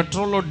നിറയ്ക്കാൻ,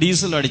 പെട്രോളോ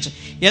ഡീസലോ അടിച്ച്.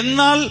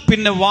 എന്നാൽ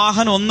പിന്നെ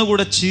വാഹനം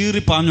ഒന്നുകൂടെ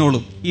ചീറി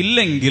പാഞ്ഞോളും.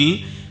 ഇല്ലെങ്കിൽ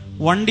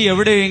വണ്ടി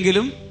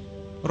എവിടെയെങ്കിലും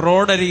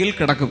റോഡരികിൽ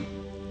കിടക്കും.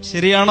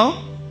 ശരിയാണോ?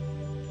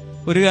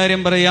 ഒരു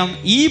കാര്യം പറയാം,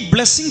 ഈ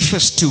ബ്ലെസ്സിംഗ്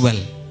ഫെസ്റ്റിവൽ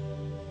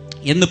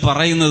എന്ന്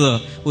പറയുന്നത്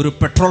ഒരു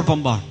പെട്രോൾ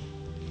പമ്പാണ്.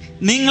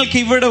 നിങ്ങൾക്ക്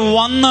ഇവിടെ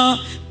വന്ന്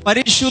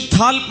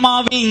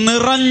പരിശുദ്ധാത്മാവിൽ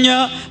നിറഞ്ഞ്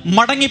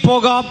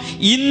മടങ്ങിപ്പോകാം.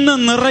 ഇന്ന്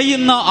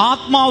നിറയുന്ന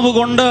ആത്മാവ്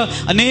കൊണ്ട്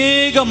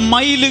അനേക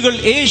മൈലുകൾ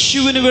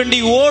യേശുവിന് വേണ്ടി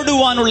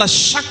ഓടുവാനുള്ള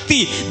ശക്തി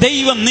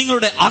ദൈവം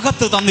നിങ്ങളുടെ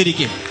അകത്ത്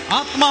തന്നിരിക്കും.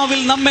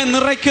 ആത്മാവിൽ നമ്മെ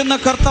നിറയ്ക്കുന്ന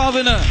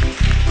കർത്താവിന്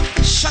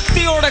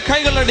ശക്തിയോടെ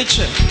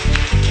കൈകളടിച്ച്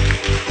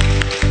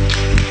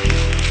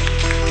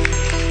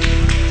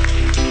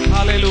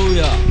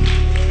ഹല്ലേലൂയ.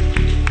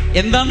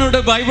 എന്താണ്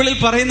ഇവിടെ ബൈബിളിൽ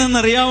പറയുന്നതെന്ന്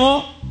അറിയാമോ?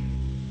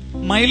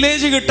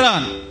 മൈലേജ്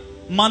കിട്ടാൻ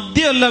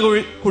മദ്യമല്ല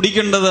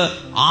കുടിക്കേണ്ടത്,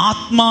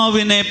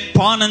 ആത്മാവിനെ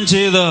പാനം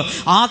ചെയ്ത്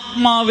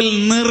ആത്മാവിൽ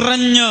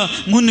നിറഞ്ഞ്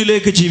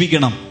മുന്നിലേക്ക്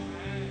ജീവിക്കണം.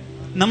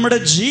 നമ്മുടെ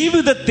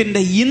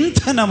ജീവിതത്തിന്റെ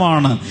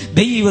ഇന്ധനമാണ്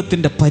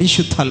ദൈവത്തിന്റെ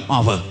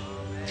പരിശുദ്ധാത്മാവ്.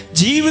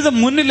 ജീവിതം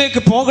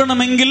മുന്നിലേക്ക്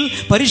പോകണമെങ്കിൽ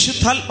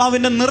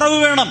പരിശുദ്ധാത്മാവിന്റെ നിറവ്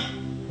വേണം.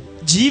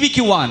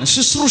 ജീവിക്കുവാൻ,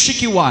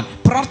 ശുശ്രൂഷിക്കുവാൻ,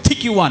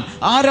 പ്രാർത്ഥിക്കുവാൻ,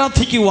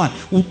 ആരാധിക്കുവാൻ,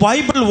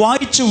 ബൈബിൾ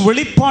വായിച്ച്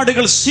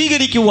വെളിപ്പാടുകൾ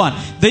സ്വീകരിക്കുവാൻ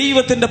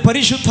ദൈവത്തിന്റെ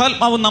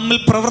പരിശുദ്ധാത്മാവ് നമ്മിൽ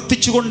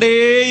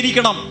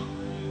പ്രവർത്തിച്ചുകൊണ്ടേയിരിക്കണം.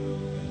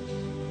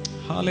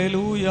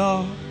 Hallelujah,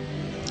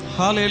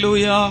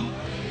 hallelujah.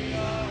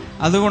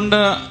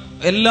 അതുകൊണ്ട്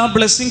എല്ലാ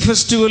ബ്ലെസ്സിംഗ്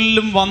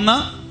ഫെസ്റ്റിവലിലും വന്ന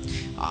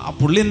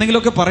പുള്ളി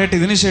എന്തെങ്കിലുമൊക്കെ പറയട്ടെ,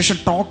 ഇതിനുശേഷം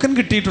ടോക്കൺ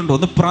കിട്ടിയിട്ടുണ്ടോ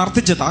ഒന്ന്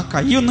പ്രാർത്ഥിച്ചത്, ആ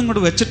കൈ ഒന്നും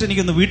ഇങ്ങോട്ട് വെച്ചിട്ട്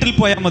എനിക്കൊന്ന് വീട്ടിൽ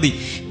പോയാൽ മതി.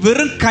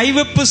 വെറും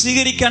കൈവെപ്പ്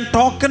സ്വീകരിക്കാൻ,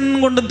 ടോക്കൺ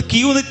കൊണ്ട്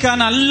ക്യൂ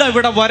നിൽക്കാനല്ല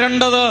ഇവിടെ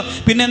വരേണ്ടത്.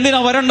 പിന്നെ എന്തിനാ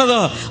വരേണ്ടത്?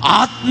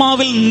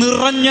 ആത്മാവിൽ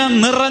നിറഞ്ഞ്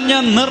നിറഞ്ഞ്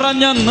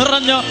നിറഞ്ഞ്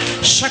നിറഞ്ഞ്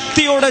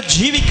ശക്തിയോടെ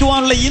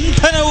ജീവിക്കുവാനുള്ള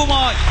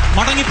ഇന്ധനവുമായി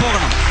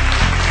മടങ്ങിപ്പോകണം.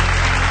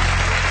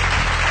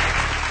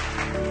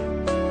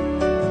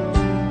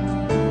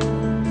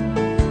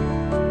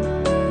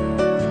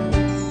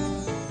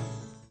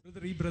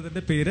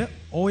 ബ്രദറിന്റെ പേര്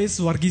OS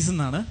വർഗീസ്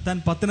എന്നാണ്. താൻ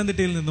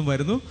പത്തനംതിട്ടയിൽ നിന്നും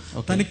വരുന്നു.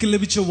 തനിക്ക്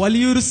ലഭിച്ച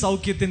വലിയൊരു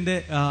സൗഖ്യത്തിന്റെ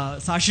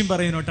സാക്ഷ്യം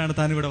പറയാനായിട്ടാണ്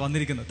താൻ ഇവിടെ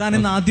വന്നിരിക്കുന്നത്. താൻ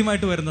ഇന്ന്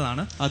ആദ്യമായിട്ട്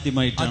വരുന്നതാണ്.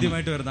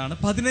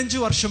 15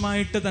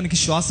 വർഷമായിട്ട് തനിക്ക്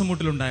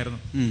ശ്വാസമുട്ടലുണ്ടായിരുന്നു.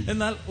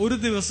 എന്നാൽ ഒരു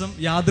ദിവസം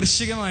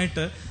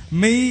യാദൃശ്ചികമായിട്ട്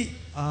മെയ്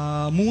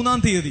 3-ാം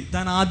തീയതി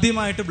താൻ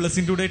ആദ്യമായിട്ട്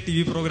ബ്ലെസ്സിംഗ് ടുഡേ TV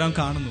പ്രോഗ്രാം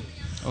കാണുന്നു.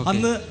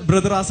 അന്ന്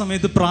ബ്രദർ ആ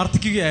സമയത്ത്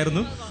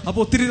പ്രാർത്ഥിക്കുകയായിരുന്നു. അപ്പൊ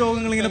ഒത്തിരി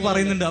രോഗങ്ങൾ ഇങ്ങനെ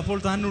പറയുന്നുണ്ട്. അപ്പോൾ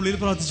താൻ ഉള്ളിൽ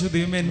പ്രാർത്ഥിച്ചു,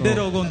 ദൈവം എന്റെ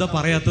രോഗം എന്താ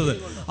പറയാത്തത്?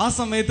 ആ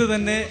സമയത്ത്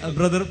തന്നെ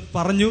ബ്രദർ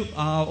പറഞ്ഞു,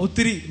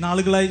 ഒത്തിരി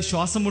നാളുകളായി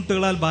ശ്വാസം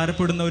മുട്ടുകളാൽ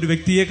ഭാരപ്പെടുന്ന ഒരു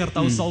വ്യക്തിയെ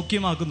കർത്താവ്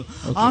സൗഖ്യമാക്കുന്നു.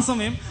 ആ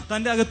സമയം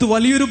തന്റെ അകത്ത്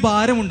വലിയൊരു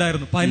ഭാരം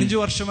ഉണ്ടായിരുന്നു.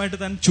 15 വർഷമായിട്ട്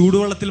താൻ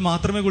ചൂടുവെള്ളത്തിൽ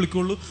മാത്രമേ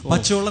കുളിക്കുള്ളൂ,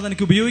 പച്ചവെള്ളം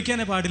തനിക്ക്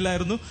ഉപയോഗിക്കാനേ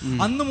പാടില്ലായിരുന്നു.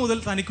 അന്ന് മുതൽ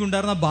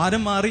തനിക്കുണ്ടായിരുന്ന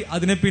ഭാരം മാറി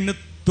അതിനെ പിന്നെ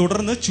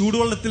തുടർന്ന്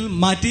ചൂടുവെള്ളത്തിൽ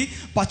മാറ്റി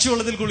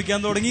പച്ചവെള്ളത്തിൽ കുളിക്കാൻ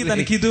തുടങ്ങി.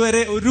 തനിക്ക്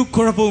ഇതുവരെ ഒരു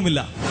കുഴപ്പവുമില്ല.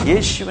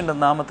 യേശുവിൻ്റെ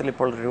നാമത്തിൽ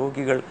ഇപ്പോൾ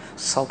രോഗികൾ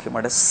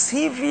സൗഖ്യമാകട്ടെ.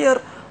 സിവിയർ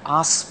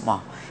ആസ്മ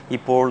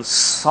ഇപ്പോൾ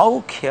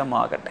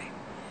സൗഖ്യമാകട്ടെ.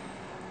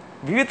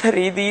 വിവിധ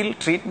രീതിയിൽ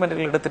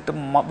ട്രീറ്റ്മെൻറ്റുകൾ എടുത്തിട്ട്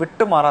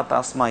വിട്ടുമാറാത്ത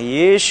ആസ്മ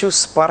യേശു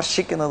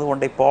സ്പർശിക്കുന്നത്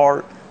കൊണ്ട് ഇപ്പോൾ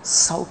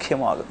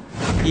സൗഖ്യമാകുന്നു.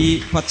 ഈ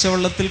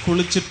പച്ചവെള്ളത്തിൽ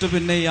കുളിച്ചിട്ട്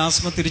പിന്നെ ഈ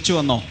ആസ്മ തിരിച്ചു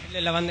വന്നോ?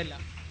 ഇല്ല, വന്നില്ല.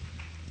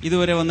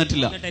 ഇതുവരെ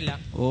വന്നിട്ടില്ല.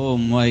 Oh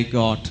my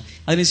God.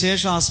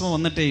 അതിനുശേഷം ആസ്മ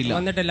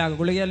വന്നിട്ടില്ല.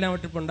 ഗുളികയെല്ലാം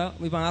ഇട്ടിട്ടുണ്ട്.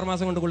 ഇപ്പൊ 6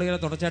 മാസം കൊണ്ട് ഗുളിക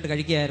തുടർച്ചയായിട്ട്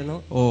കഴിക്കുകയായിരുന്നു.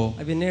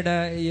 പിന്നീട്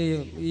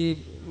ഈ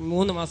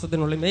 3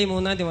 മാസത്തിനുള്ളിൽ മെയ്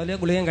 3-ാം തീയതി മുതൽ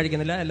ഗുളികയും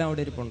കഴിക്കുന്നില്ല, എല്ലാം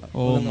അവിടെ ഇരിപ്പുണ്ട്.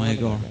 Oh my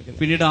God.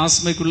 പിന്നീട്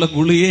ആസ്മയ്ക്കുള്ള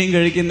ഗുളികയും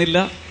കഴിക്കുന്നില്ല,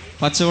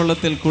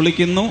 പച്ചവെള്ളത്തിൽ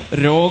കുളിക്കുന്നു,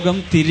 രോഗം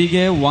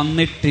തിരികെ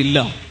വന്നിട്ടില്ല.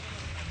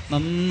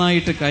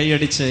 നന്നായിട്ട്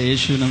കൈയടിച്ച്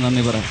യേശുവിന്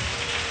നന്ദി പറയാം.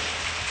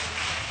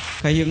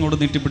 കൈ അങ്ങോട്ട്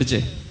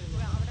നീട്ടിപ്പിടിച്ചേ.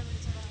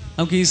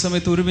 നമുക്ക് ഈ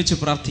സമയത്ത് ഒരുമിച്ച്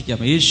പ്രാർത്ഥിക്കാം.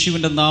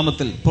 യേശുവിൻ്റെ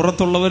നാമത്തിൽ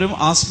പുറത്തുള്ളവരും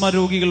ആസ്മ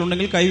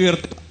രോഗികളുണ്ടെങ്കിൽ കൈ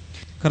ഉയർത്തുക.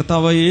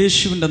 കർത്താവ്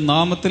യേശുവിൻ്റെ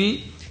നാമത്തിൽ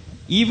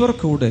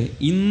ഇവർക്കൂടെ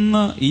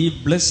ഇന്ന് ഈ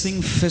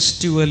ബ്ലെസ്സിങ്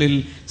ഫെസ്റ്റിവലിൽ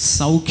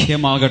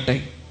സൗഖ്യമാകട്ടെ.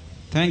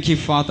 Thank you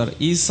father.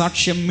 ഈ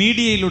സാക്ഷ്യം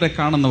മീഡിയയിലൂടെ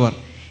കാണുന്നവർ,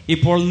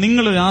 ഇപ്പോൾ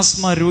നിങ്ങളൊരു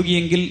ആസ്മ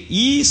രോഗിയെങ്കിൽ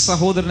ഈ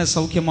സഹോദരനെ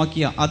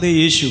സൗഖ്യമാക്കിയ അതേ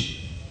യേശു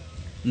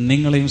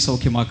നിങ്ങളെയും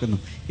സൗഖ്യമാക്കുന്നു.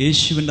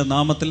 യേശുവിൻ്റെ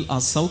നാമത്തിൽ ആ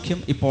സൗഖ്യം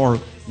ഇപ്പോൾ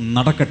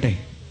നടക്കട്ടെ.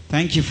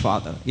 Thank you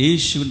father.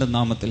 യേശുവിൻ്റെ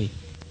നാമത്തിൽ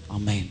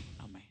ആമേൻ.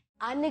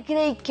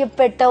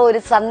 അനുഗ്രഹിക്കപ്പെട്ട ഒരു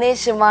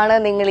സന്ദേശമാണ്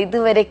നിങ്ങൾ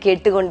ഇതുവരെ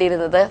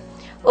കേട്ടുകൊണ്ടിരുന്നത്.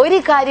 ഒരു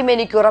കാര്യം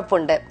എനിക്ക്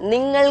ഉറപ്പുണ്ട്,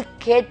 നിങ്ങൾ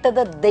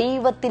കേട്ടത്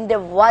ദൈവത്തിന്റെ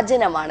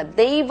വചനമാണ്.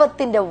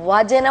 ദൈവത്തിന്റെ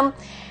വചനം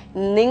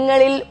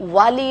നിങ്ങളിൽ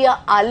വലിയ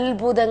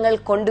അത്ഭുതങ്ങൾ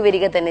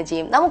കൊണ്ടുവരിക തന്നെ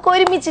ചെയ്യും. നമുക്ക്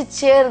ഒരുമിച്ച്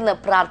ചേർന്ന്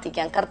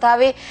പ്രാർത്ഥിക്കാം.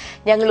 കർത്താവെ,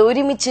 ഞങ്ങൾ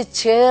ഒരുമിച്ച്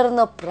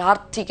ചേർന്ന്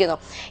പ്രാർത്ഥിക്കുന്നു.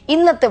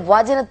 ഇന്നത്തെ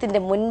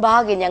വചനത്തിന്റെ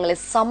മുൻപാകെ ഞങ്ങളെ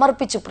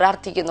സമർപ്പിച്ച്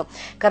പ്രാർത്ഥിക്കുന്നു.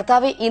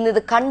 കർത്താവെ, ഇന്നിത്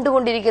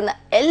കണ്ടുകൊണ്ടിരിക്കുന്ന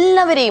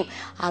എല്ലാവരെയും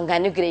അങ്ങ്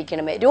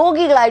അനുഗ്രഹിക്കണമേ.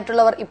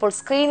 രോഗികളായിട്ടുള്ളവർ ഇപ്പോൾ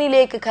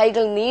സ്ക്രീനിലേക്ക്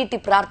കൈകൾ നീട്ടി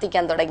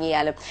പ്രാർത്ഥിക്കാൻ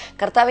തുടങ്ങിയാലും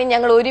കർത്താവെ,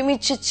 ഞങ്ങൾ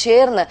ഒരുമിച്ച്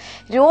ചേർന്ന്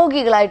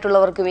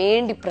രോഗികളായിട്ടുള്ളവർക്ക്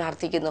വേണ്ടി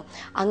പ്രാർത്ഥിക്കുന്നു.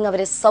 അങ്ങ്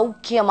അവരെ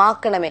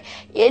സൗഖ്യമാക്കണമേ.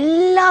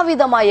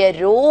 എല്ലാവിധമായ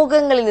രോഗങ്ങളിൽ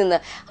നിന്ന്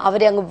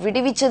അവരെ അങ്ങ്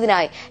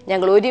വിടുവിച്ചതിനായി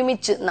ഞങ്ങൾ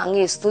ഒരുമിച്ച്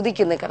അങ്ങയെ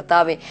സ്തുതിക്കുന്നു.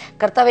 കർത്താവെ,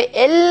 കർത്താവെ,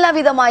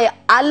 എല്ലാവിധമായ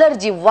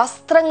അലർജി,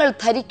 വസ്ത്രങ്ങൾ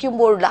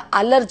ധരിക്കുമ്പോഴുള്ള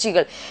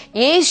അലർജികൾ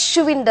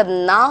യേശുവിൻ്റെ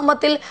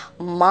നാമത്തിൽ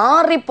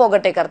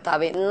മാറിപ്പോകട്ടെ.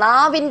 കർത്താവെ,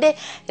 നാവിൻ്റെ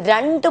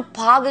 2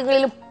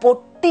 ഭാഗങ്ങളിലും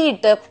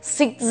പൊട്ടിയിട്ട്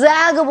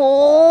സിഗ്സാഗ്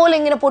പോലെ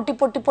ഇങ്ങനെ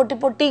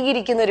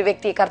പൊട്ടിയിരിക്കുന്ന ഒരു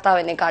വ്യക്തിയെ കർത്താവ്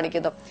എന്നെ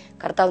കാണിക്കുന്നു.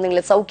 കർത്താവ്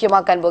നിങ്ങളെ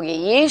സൗഖ്യമാക്കാൻ പോകുക.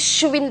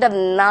 യേശുവിൻ്റെ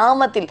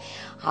നാമത്തിൽ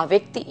ആ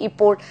വ്യക്തി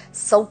ഇപ്പോൾ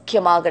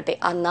സൗഖ്യമാകട്ടെ.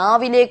 ആ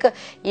നാവിലേക്ക്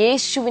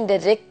യേശുവിൻ്റെ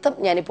രക്തം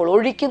ഞാനിപ്പോൾ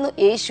ഒഴിക്കുന്നു.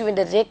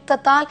 യേശുവിൻ്റെ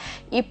രക്തത്താൽ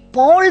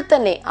ഇപ്പോൾ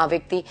തന്നെ ആ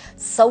വ്യക്തി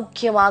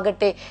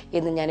സൗഖ്യമാകട്ടെ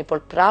എന്ന് ഞാനിപ്പോൾ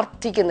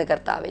പ്രാർത്ഥിക്കുന്നു.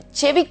 കർത്താവെ,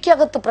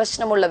 ചെവിക്കകത്ത്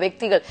പ്രശ്നമുള്ള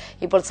വ്യക്തികൾ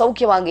ഇപ്പോൾ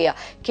സൗഖ്യമാകുക.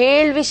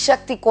 കേൾവി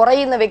ശക്തി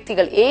കുറയുന്ന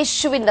വ്യക്തികൾ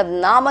യേശുവിൻ്റെ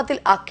നാമത്തിൽ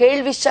ആ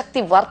കേൾവി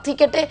ശക്തി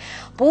വർദ്ധിക്കട്ടെ.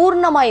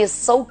 പൂർണ്ണമായ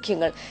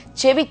സൗഖ്യങ്ങൾ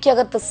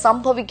ചെവിക്കകത്ത്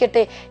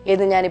സംഭവിക്കട്ടെ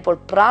എന്ന് ഞാനിപ്പോൾ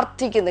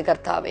പ്രാർത്ഥിക്കുന്നു.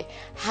 കർത്താവെ,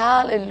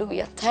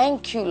 ഹല്ലേലൂയ,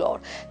 താങ്ക് യു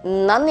ലോർഡ്.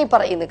 നന്ദി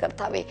പറയുന്നു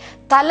കർത്താവെ.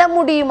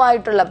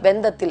 തലമുടിയുമായിട്ടുള്ള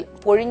ബന്ധത്തിൽ,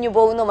 പൊഴിഞ്ഞു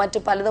പോകുന്ന മറ്റു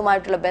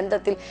പലതുമായിട്ടുള്ള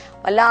ബന്ധത്തിൽ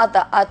വല്ലാത്ത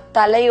ആ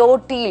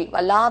തലയോട്ടിയിൽ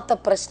വല്ലാത്ത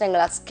പ്രശ്നങ്ങൾ,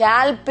 ആ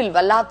സ്കാൽപ്പിൽ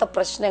വല്ലാത്ത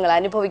പ്രശ്നങ്ങൾ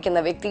അനുഭവിക്കുന്ന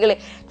വ്യക്തികളെ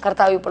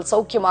കർത്താവ് ഇപ്പോൾ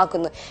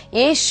സൗഖ്യമാക്കുന്നു.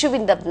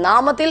 യേശുവിൻ്റെ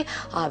നാമത്തിൽ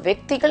ആ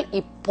വ്യക്തികൾ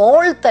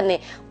ഇപ്പോൾ തന്നെ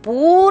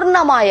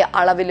പൂർണ്ണമായ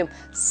അളവിലും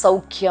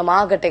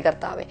സൗഖ്യമാകട്ടെ.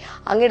 കർത്താവെ,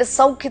 അങ്ങയുടെ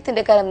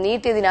സൗഖ്യത്തിന്റെ കരം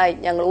നീട്ടിയതിനായി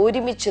ഞങ്ങൾ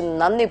ഒരുമിച്ച്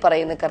നന്ദി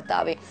പറയുന്നു.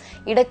 കർത്താവെ,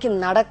 ഇടയ്ക്ക്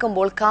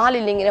നടക്കുമ്പോൾ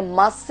കാലിൽ ഇങ്ങനെ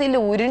മസിൽ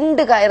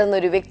ഉരുണ്ട് കയറുന്ന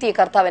ഒരു വ്യക്തിയെ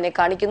കർത്താവിനെ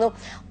കാണിക്കുന്നു.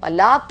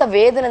 വല്ലാത്ത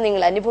വേദന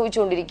നിങ്ങൾ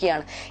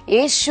അനുഭവിച്ചുകൊണ്ടിരിക്കുകയാണ്.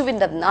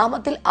 യേശുവിൻ്റെ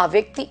നാമത്തിൽ ആ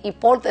വ്യക്തി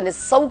ഇപ്പോൾ തന്നെ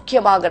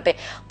സൗഖ്യമാകട്ടെ.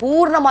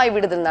 പൂർണ്ണമായ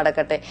വിടുതൽ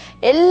നടക്കട്ടെ.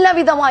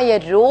 എല്ലാവിധമായ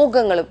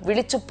രോഗങ്ങളും,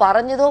 വിളിച്ചു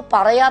പറഞ്ഞതോ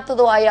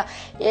പറയാത്തതോ ആയ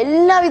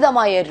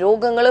എല്ലാവിധമായ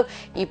രോഗങ്ങളും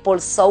ഇപ്പോൾ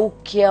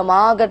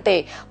സൗഖ്യമാകട്ടെ.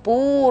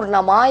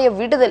 പൂർണ്ണമായ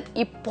വിടുതൽ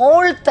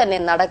ഇപ്പോൾ തന്നെ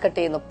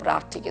നടക്കട്ടെ എന്ന്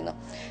പ്രാർത്ഥിക്കുന്നു.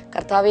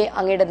 കർത്താവെ,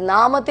 അങ്ങയുടെ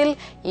നാമത്തിൽ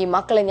ഈ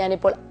മക്കളെ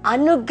ഞാനിപ്പോൾ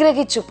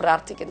അനുഗ്രഹിച്ചു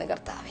പ്രാർത്ഥിക്കുന്നു.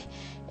 കർത്താവെ,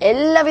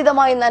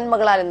 എല്ലാവിധമായ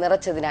നന്മകളാൽ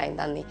നിറച്ചതിനായി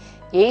നന്ദി.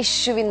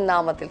 യേശുവിൻ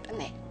നാമത്തിൽ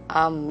തന്നെ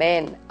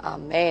ആമേൻ,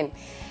 ആമേൻ.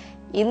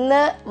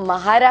 ഇന്ന്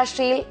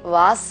മഹാരാഷ്ട്രയിൽ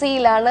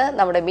വാസിയിലാണ്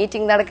നമ്മുടെ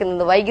മീറ്റിംഗ്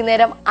നടക്കുന്നത്.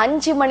 വൈകുന്നേരം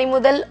 5 മണി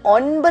മുതൽ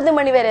 9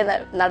 മണി വരെ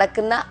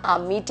നടക്കുന്ന ആ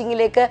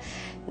മീറ്റിംഗിലേക്ക്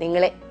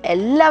നിങ്ങളെ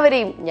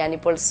എല്ലാവരെയും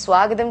ഞാനിപ്പോൾ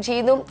സ്വാഗതം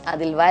ചെയ്യുന്നു.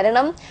 അതിൽ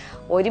വരണം.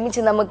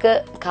 ഒരുമിച്ച് നമുക്ക്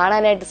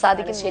കാണാനായിട്ട്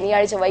സാധിക്കും.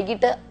 ശനിയാഴ്ച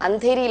വൈകിട്ട്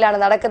അന്ധേരിയിലാണ്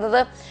നടക്കുന്നത്.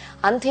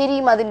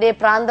 അന്ധേരിയും അതിൻ്റെ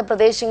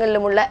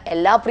പ്രാന്തപ്രദേശങ്ങളിലുമുള്ള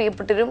എല്ലാ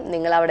പ്രിയപ്പെട്ടവരും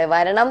നിങ്ങൾ അവിടെ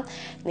വരണം.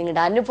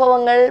 നിങ്ങളുടെ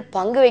അനുഭവങ്ങൾ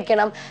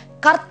പങ്കുവെക്കണം.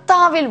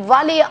 കർത്താവിൽ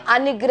വലിയ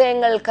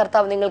അനുഗ്രഹങ്ങൾ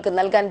കർത്താവ് നിങ്ങൾക്ക്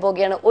നൽകാൻ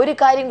പോകുകയാണ്. ഒരു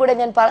കാര്യം കൂടെ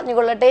ഞാൻ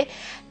പറഞ്ഞുകൊള്ളട്ടെ.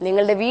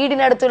 നിങ്ങളുടെ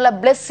വീടിനടുത്തുള്ള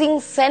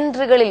ബ്ലെസ്സിംഗ്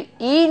സെന്ററുകളിൽ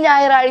ഈ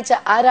ഞായറാഴ്ച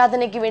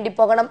ആരാധനയ്ക്ക് വേണ്ടി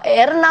പോകണം.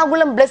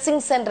 എറണാകുളം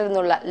ബ്ലെസ്സിംഗ് സെന്ററിൽ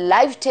നിന്നുള്ള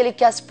ലൈവ്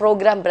ടെലികാസ്റ്റ്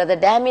പ്രോഗ്രാം ബ്രദർ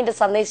ഡാമിന്റെ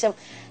സന്ദേശം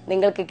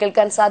നിങ്ങൾക്ക്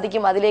കേൾക്കാൻ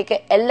സാധിക്കും. അതിലേക്ക്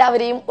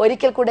എല്ലാവരെയും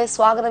ഒരിക്കൽ കൂടെ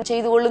സ്വാഗതം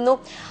ചെയ്തുകൊള്ളുന്നു.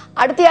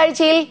 അടുത്ത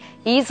ആഴ്ചയിൽ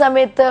ഈ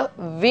സമയത്ത്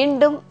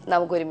വീണ്ടും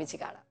നമുക്ക് ഒരുമിച്ച്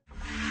കാണാം.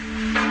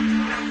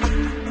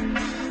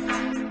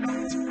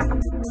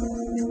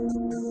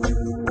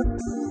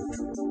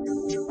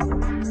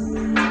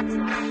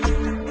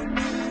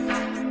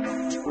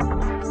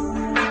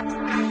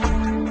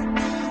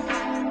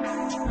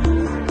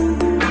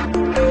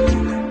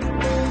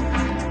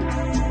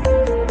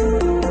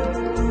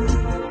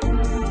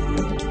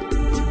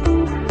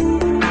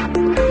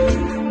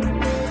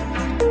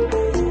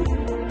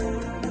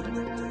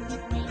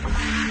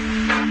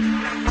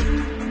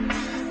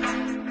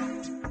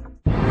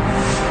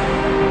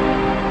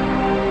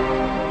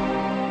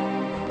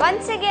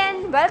 Once again,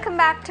 welcome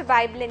back to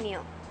Bible in You.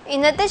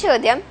 ഇന്നത്തെ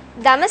ചോദ്യം,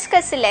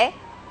 ദമസ്കസിലെ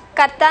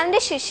കർത്താവിന്റെ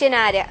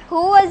ശിഷ്യനാര്?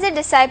 Who was the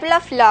disciple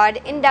of Lord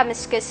in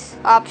Damascus?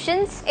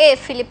 Options: A.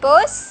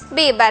 Philippus, B.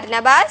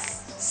 Barnabas,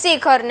 C.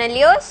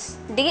 Cornelius,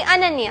 D.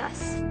 Ananias.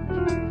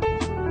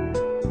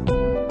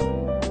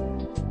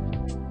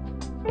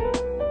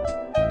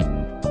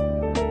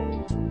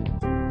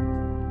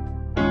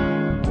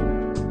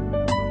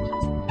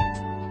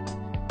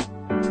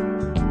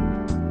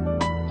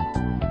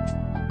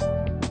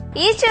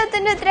 ഈ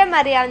ചോദ്യത്തിന്റെ ഉത്തരം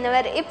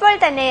അറിയാവുന്നവർ ഇപ്പോൾ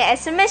തന്നെ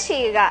SMS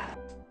ചെയ്യുക.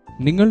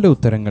 നിങ്ങളുടെ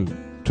ഉത്തരങ്ങൾ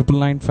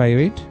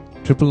 9958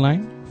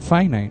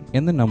 9959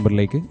 എന്ന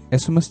നമ്പറിലേക്ക്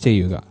SMS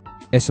ചെയ്യുക.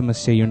 SMS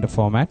ചെയ്യേണ്ട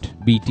format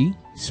BT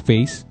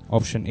space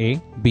option A,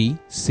 B,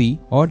 C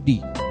or D.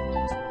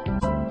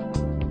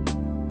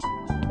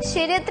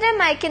 ശരിയുത്തരം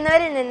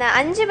അയക്കുന്നവരിൽ നിന്ന്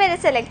 5 പേരെ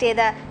സെലക്ട്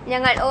ചെയ്ത്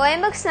ഞങ്ങൾ OM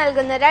ബുക്സ്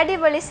നൽകുന്ന ഒരു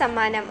അടിപൊളി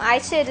സമ്മാനം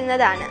അയച്ചു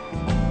തരുന്നതാണ്.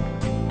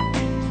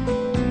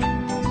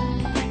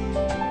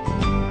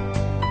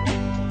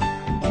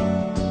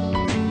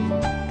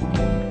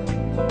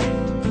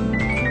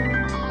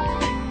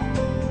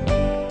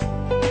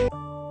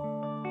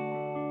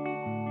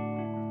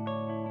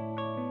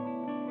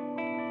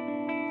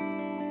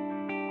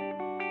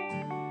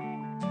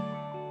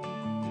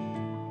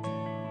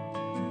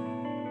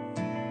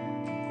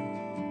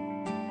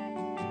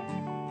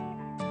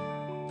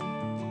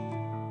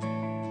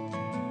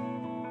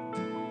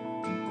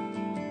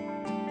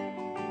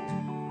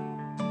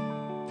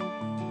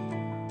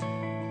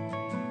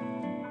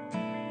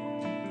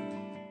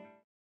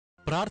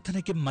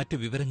 പ്രാർത്ഥനയ്ക്കും മറ്റ്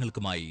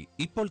വിവരങ്ങൾക്കുമായി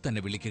ഇപ്പോൾ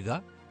തന്നെ വിളിക്കുക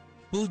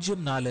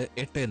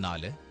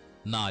 0484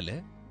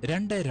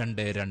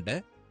 4222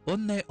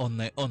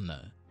 111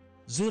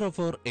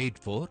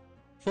 0484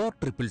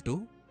 422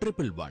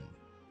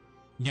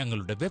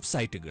 ഞങ്ങളുടെ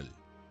വെബ്സൈറ്റുകൾ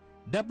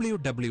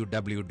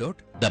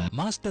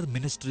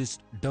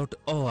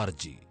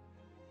www.themasterministries.org,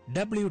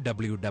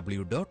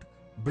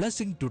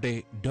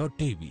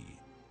 www.blessingtoday.tv,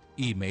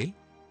 ഇമെയിൽ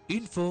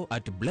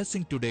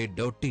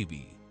info@blessingtoday.tv.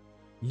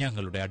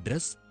 ഞങ്ങളുടെ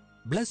address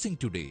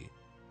blessing today,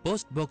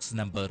 post box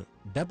number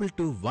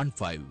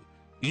 2215,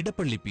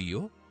 Edappally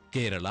PO,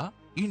 Kerala,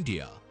 India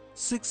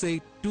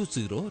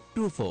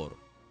 682024.